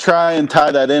was going to try and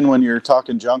tie that in when you're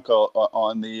talking junk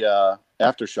on the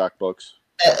Aftershock books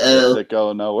that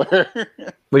go nowhere.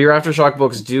 But your Aftershock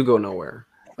books do go nowhere.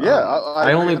 Yeah,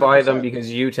 I only buy them 100%.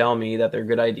 because you tell me that they're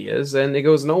good ideas, and it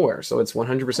goes nowhere. So it's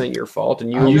 100% your fault.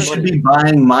 And You should be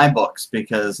buying my books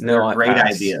because No, I they're great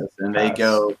pass. ideas and Pass. they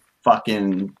go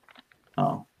fucking.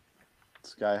 Oh,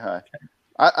 Sky high.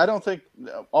 I don't think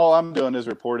all I'm doing is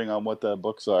reporting on what the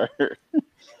books are.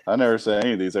 I never say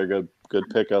any of these are good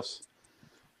pickups.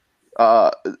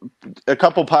 A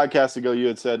couple podcasts ago, you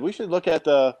had said we should look at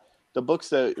the books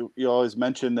that you always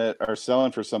mention that are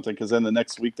selling for something because then the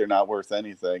next week they're not worth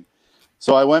anything.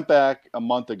 So I went back a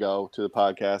month ago to the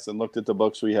podcast and looked at the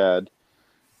books we had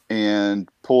and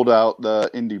pulled out the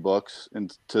indie books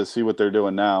and to see what they're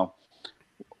doing now.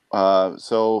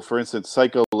 So, for instance,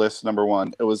 Psycho List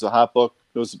 #1. It was a hot book.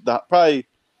 It was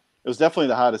definitely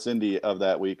the hottest indie of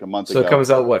that week a month ago. So it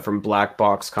comes out what from Black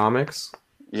Box Comics?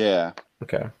 Yeah,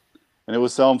 Okay. and it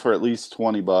was selling for at least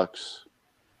 $20.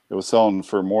 It was selling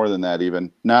for more than that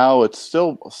even. Now it's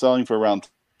still selling for around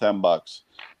 $10.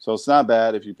 So it's not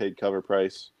bad if you paid cover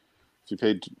price. If you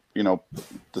paid,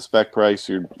 the spec price,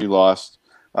 you lost.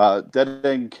 Dead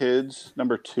End Kids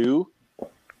 #2.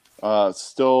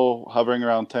 Still hovering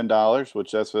around $10,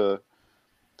 which that's a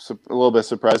little bit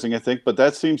surprising, I think. But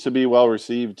that seems to be well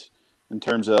received in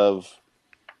terms of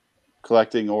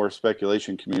collecting or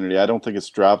speculation community. I don't think it's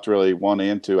dropped really 1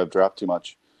 and 2. I've dropped too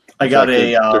much. I got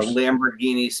a there's-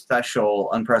 Lamborghini special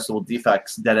Unpressable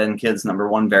Defects Dead End Kids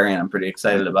 #1 variant. I'm pretty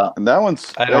excited about. And that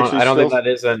one's I don't think still- that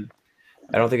is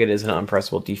I don't think it is an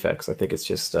Unpressable Defects. I think it's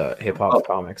just Hip Hop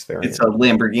Comics variant. It's a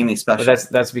Lamborghini special. But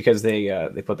that's because they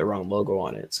put the wrong logo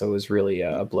on it, so it was really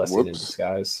a blessing in Whoops.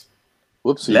 disguise.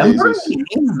 Whoopsie daisies.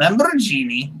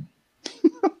 Lamborghini.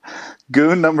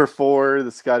 Goon #4,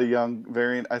 the Scotty Young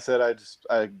variant. I said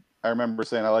I remember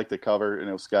saying I like the cover, and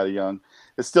it was Scotty Young.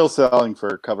 It's still selling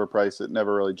for cover price. It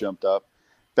never really jumped up.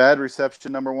 Bad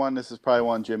Reception #1. This is probably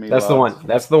one Jimmy. That's the one. loves.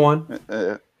 That's the one.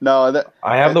 No,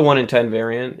 I have the 1 in 10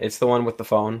 variant. It's the one with the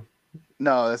phone.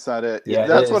 no, that's not it. Yeah, it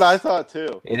that's is. what I thought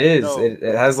too. It is. No. It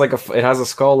has it has a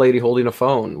skull lady holding a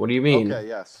phone. What do you mean? Okay,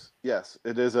 yes,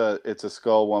 it is it's a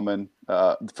skull woman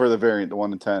for the variant, the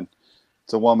 1 in 10.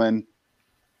 It's a woman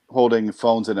holding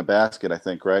phones in a basket, I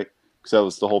think, right? Because that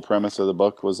was the whole premise of the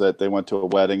book, was that they went to a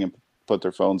wedding and put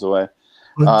their phones away.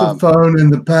 Put the phone in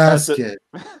the basket.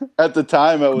 At the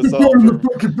time, it was Put the phone in the selling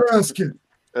fucking basket.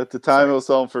 at the time it was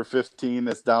selling for 15.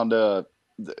 It's down to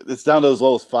as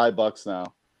low as $5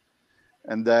 now.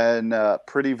 And then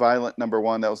Pretty Violent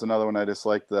 #1. That was another one I just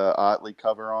liked the Otley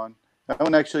cover on. That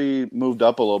one actually moved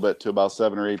up a little bit to about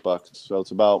 $7 or $8. So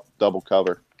it's about double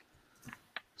cover.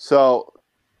 So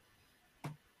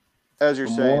as you're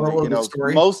The saying, moral of the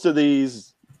story? most of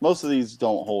these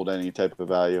don't hold any type of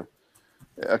value.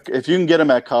 If you can get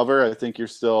them at cover, I think you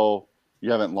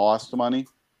haven't lost money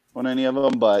on any of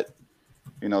them. But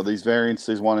these variants,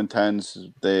 these 1 in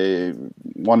 10s,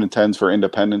 1 in 10s for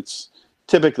independents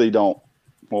typically don't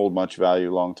hold much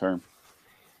value long term,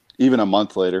 even a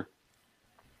month later.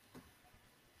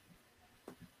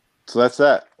 So that's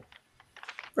that.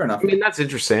 Fair enough. I mean, that's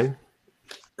interesting.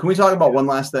 Can we talk about one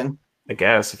last thing? I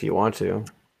guess if you want to.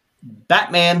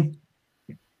 Batman.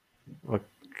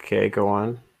 Okay, go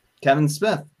on. Kevin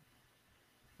Smith.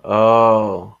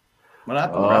 Oh. What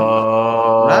happened, bro?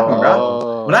 Oh. What happened,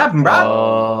 bro? What happened, bro?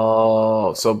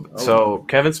 Oh. So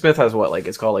Kevin Smith has what? Like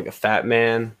it's called like a Fat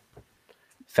Man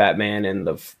and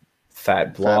the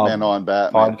Fat Blob Batman on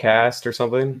Batman. podcast or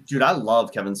something. Dude, I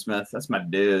love Kevin Smith. That's my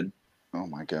dude. Oh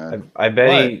my god! I bet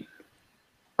What? he.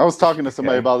 I was talking to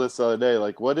somebody Okay. about this the other day.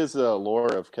 Like, what is the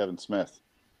lore of Kevin Smith?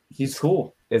 He's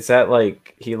cool. It's that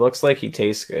like he looks like he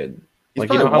tastes good. He's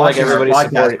Like, you know probably how, like, watching our everybody's podcast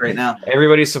supporting- right now.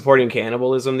 Everybody's supporting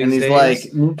cannibalism these And he's days. like,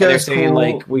 And they're Luca's saying cool.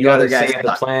 like we the other gotta guys save the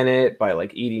suck. planet by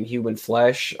like eating human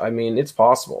flesh. I mean, it's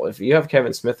possible if you have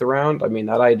Kevin Smith around. I mean,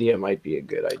 that idea might be a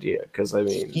good idea because I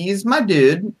mean, He's my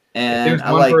dude, if and there's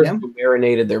I one like person him. who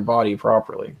marinated their body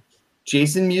properly.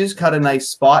 Jason Mewes cut a nice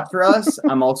spot for us.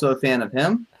 I'm also a fan of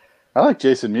him. I like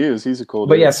Jason Mewes. He's a cool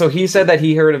But dude. yeah, so he said that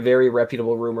he heard a very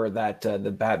reputable rumor that the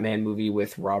Batman movie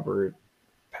with Robert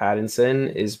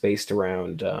Pattinson is based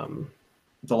around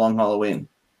The Long Halloween.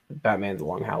 Batman: The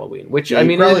Long Halloween, which Yeah, I you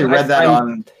mean, probably read that I'm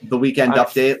on the Weekend I'm-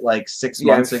 Update like 6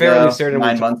 yeah, I'm months fairly ago, certain we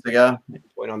 9 months ago.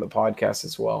 point on the podcast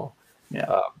as well.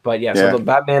 Yeah. But yeah, Yeah. so the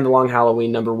Batman: The Long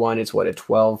Halloween #1, it's what, a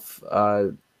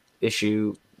 12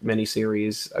 issue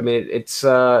miniseries. I mean, it's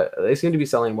they seem to be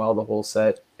selling well, the whole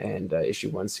set, and issue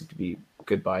 1 seemed to be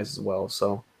good buys as well.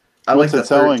 So I What's like it the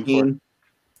selling 13.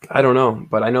 I don't know,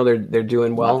 but I know they're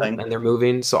doing well Nothing. and they're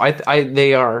moving. So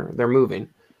they're moving.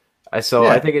 I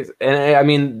Yeah. think it's, and I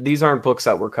mean, these aren't books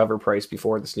that were cover priced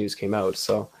before this news came out.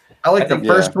 So I like I the think-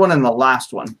 first one and the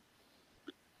last one.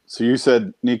 So you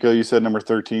said, Nico, you said number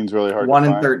 13 is really hard 1 to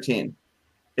and find. 13.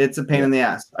 It's a pain in the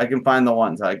ass. I can find the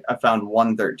ones. I found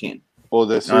 113. Well,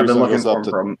 the I've series been only looking goes for up them to,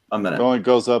 for a minute. it only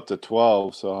goes up to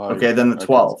 12. So how Okay, then the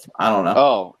 12. I don't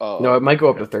know. Oh, no, it might go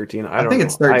up to 13. I don't think know.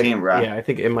 it's 13, bro. Yeah, I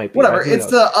think it might be. Whatever. Who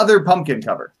It's knows? the other pumpkin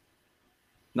cover.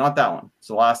 Not that one. It's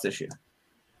the last issue.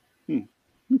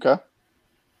 okay.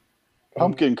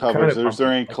 Pumpkin Kind covers. of Is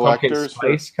there any pumpkin- pumpkin collectors?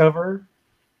 spice cover?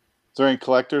 Is there any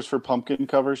collectors for pumpkin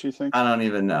covers? You think? I don't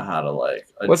even know how to like.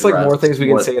 What's, like, more address things we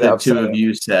can what say to the upset two of him? you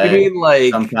You say. mean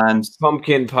like Sometimes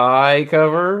pumpkin pie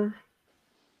cover?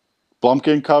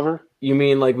 Blumpkin cover? You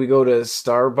mean like we go to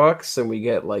Starbucks and we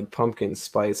get like pumpkin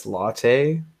spice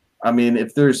latte? I mean,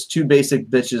 if there's two basic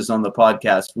bitches on the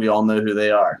podcast, we all know who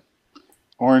they are.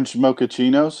 Orange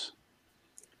mochachinos?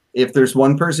 If there's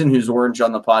one person who's orange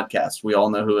on the podcast, we all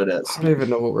know who it is. I don't even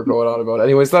know what we're going on about.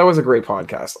 Anyways, that was a great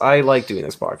podcast. I like doing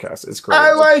this podcast. It's great.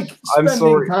 I like I'm spending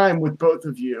sorry. time with both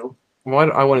of you. Why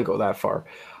I wouldn't go that far.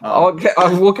 Oh,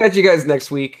 We'll catch you guys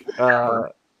next week.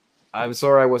 I'm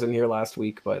sorry I wasn't here last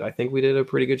week, but I think we did a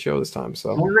pretty good show this time.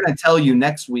 So we're going to tell you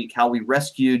next week how we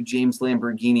rescued James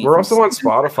Lamborghini. we're from also on Steven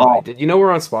Spotify. Seagal. Did you know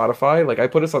we're on Spotify? Like I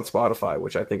put us on Spotify,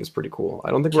 which I think is pretty cool. I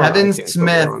don't think we're Kevin on iTunes, but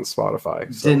Smith, we're on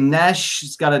Spotify. So.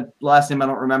 Dinesh's got a last name I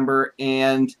don't remember,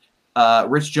 and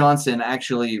Rich Johnson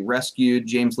actually rescued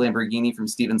James Lamborghini from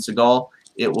Steven Seagal.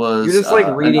 It was You're just like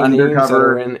an reading names that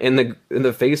undercover. are in the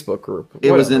Facebook group.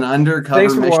 It was an Whatever. undercover.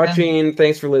 Thanks for mission. watching.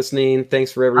 Thanks for listening.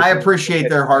 Thanks for everything. I appreciate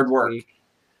their hard work.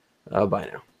 Bye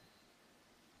now.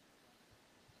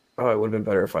 Oh, it would have been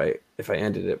better if I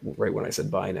ended it right when I said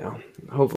bye now. Hopefully.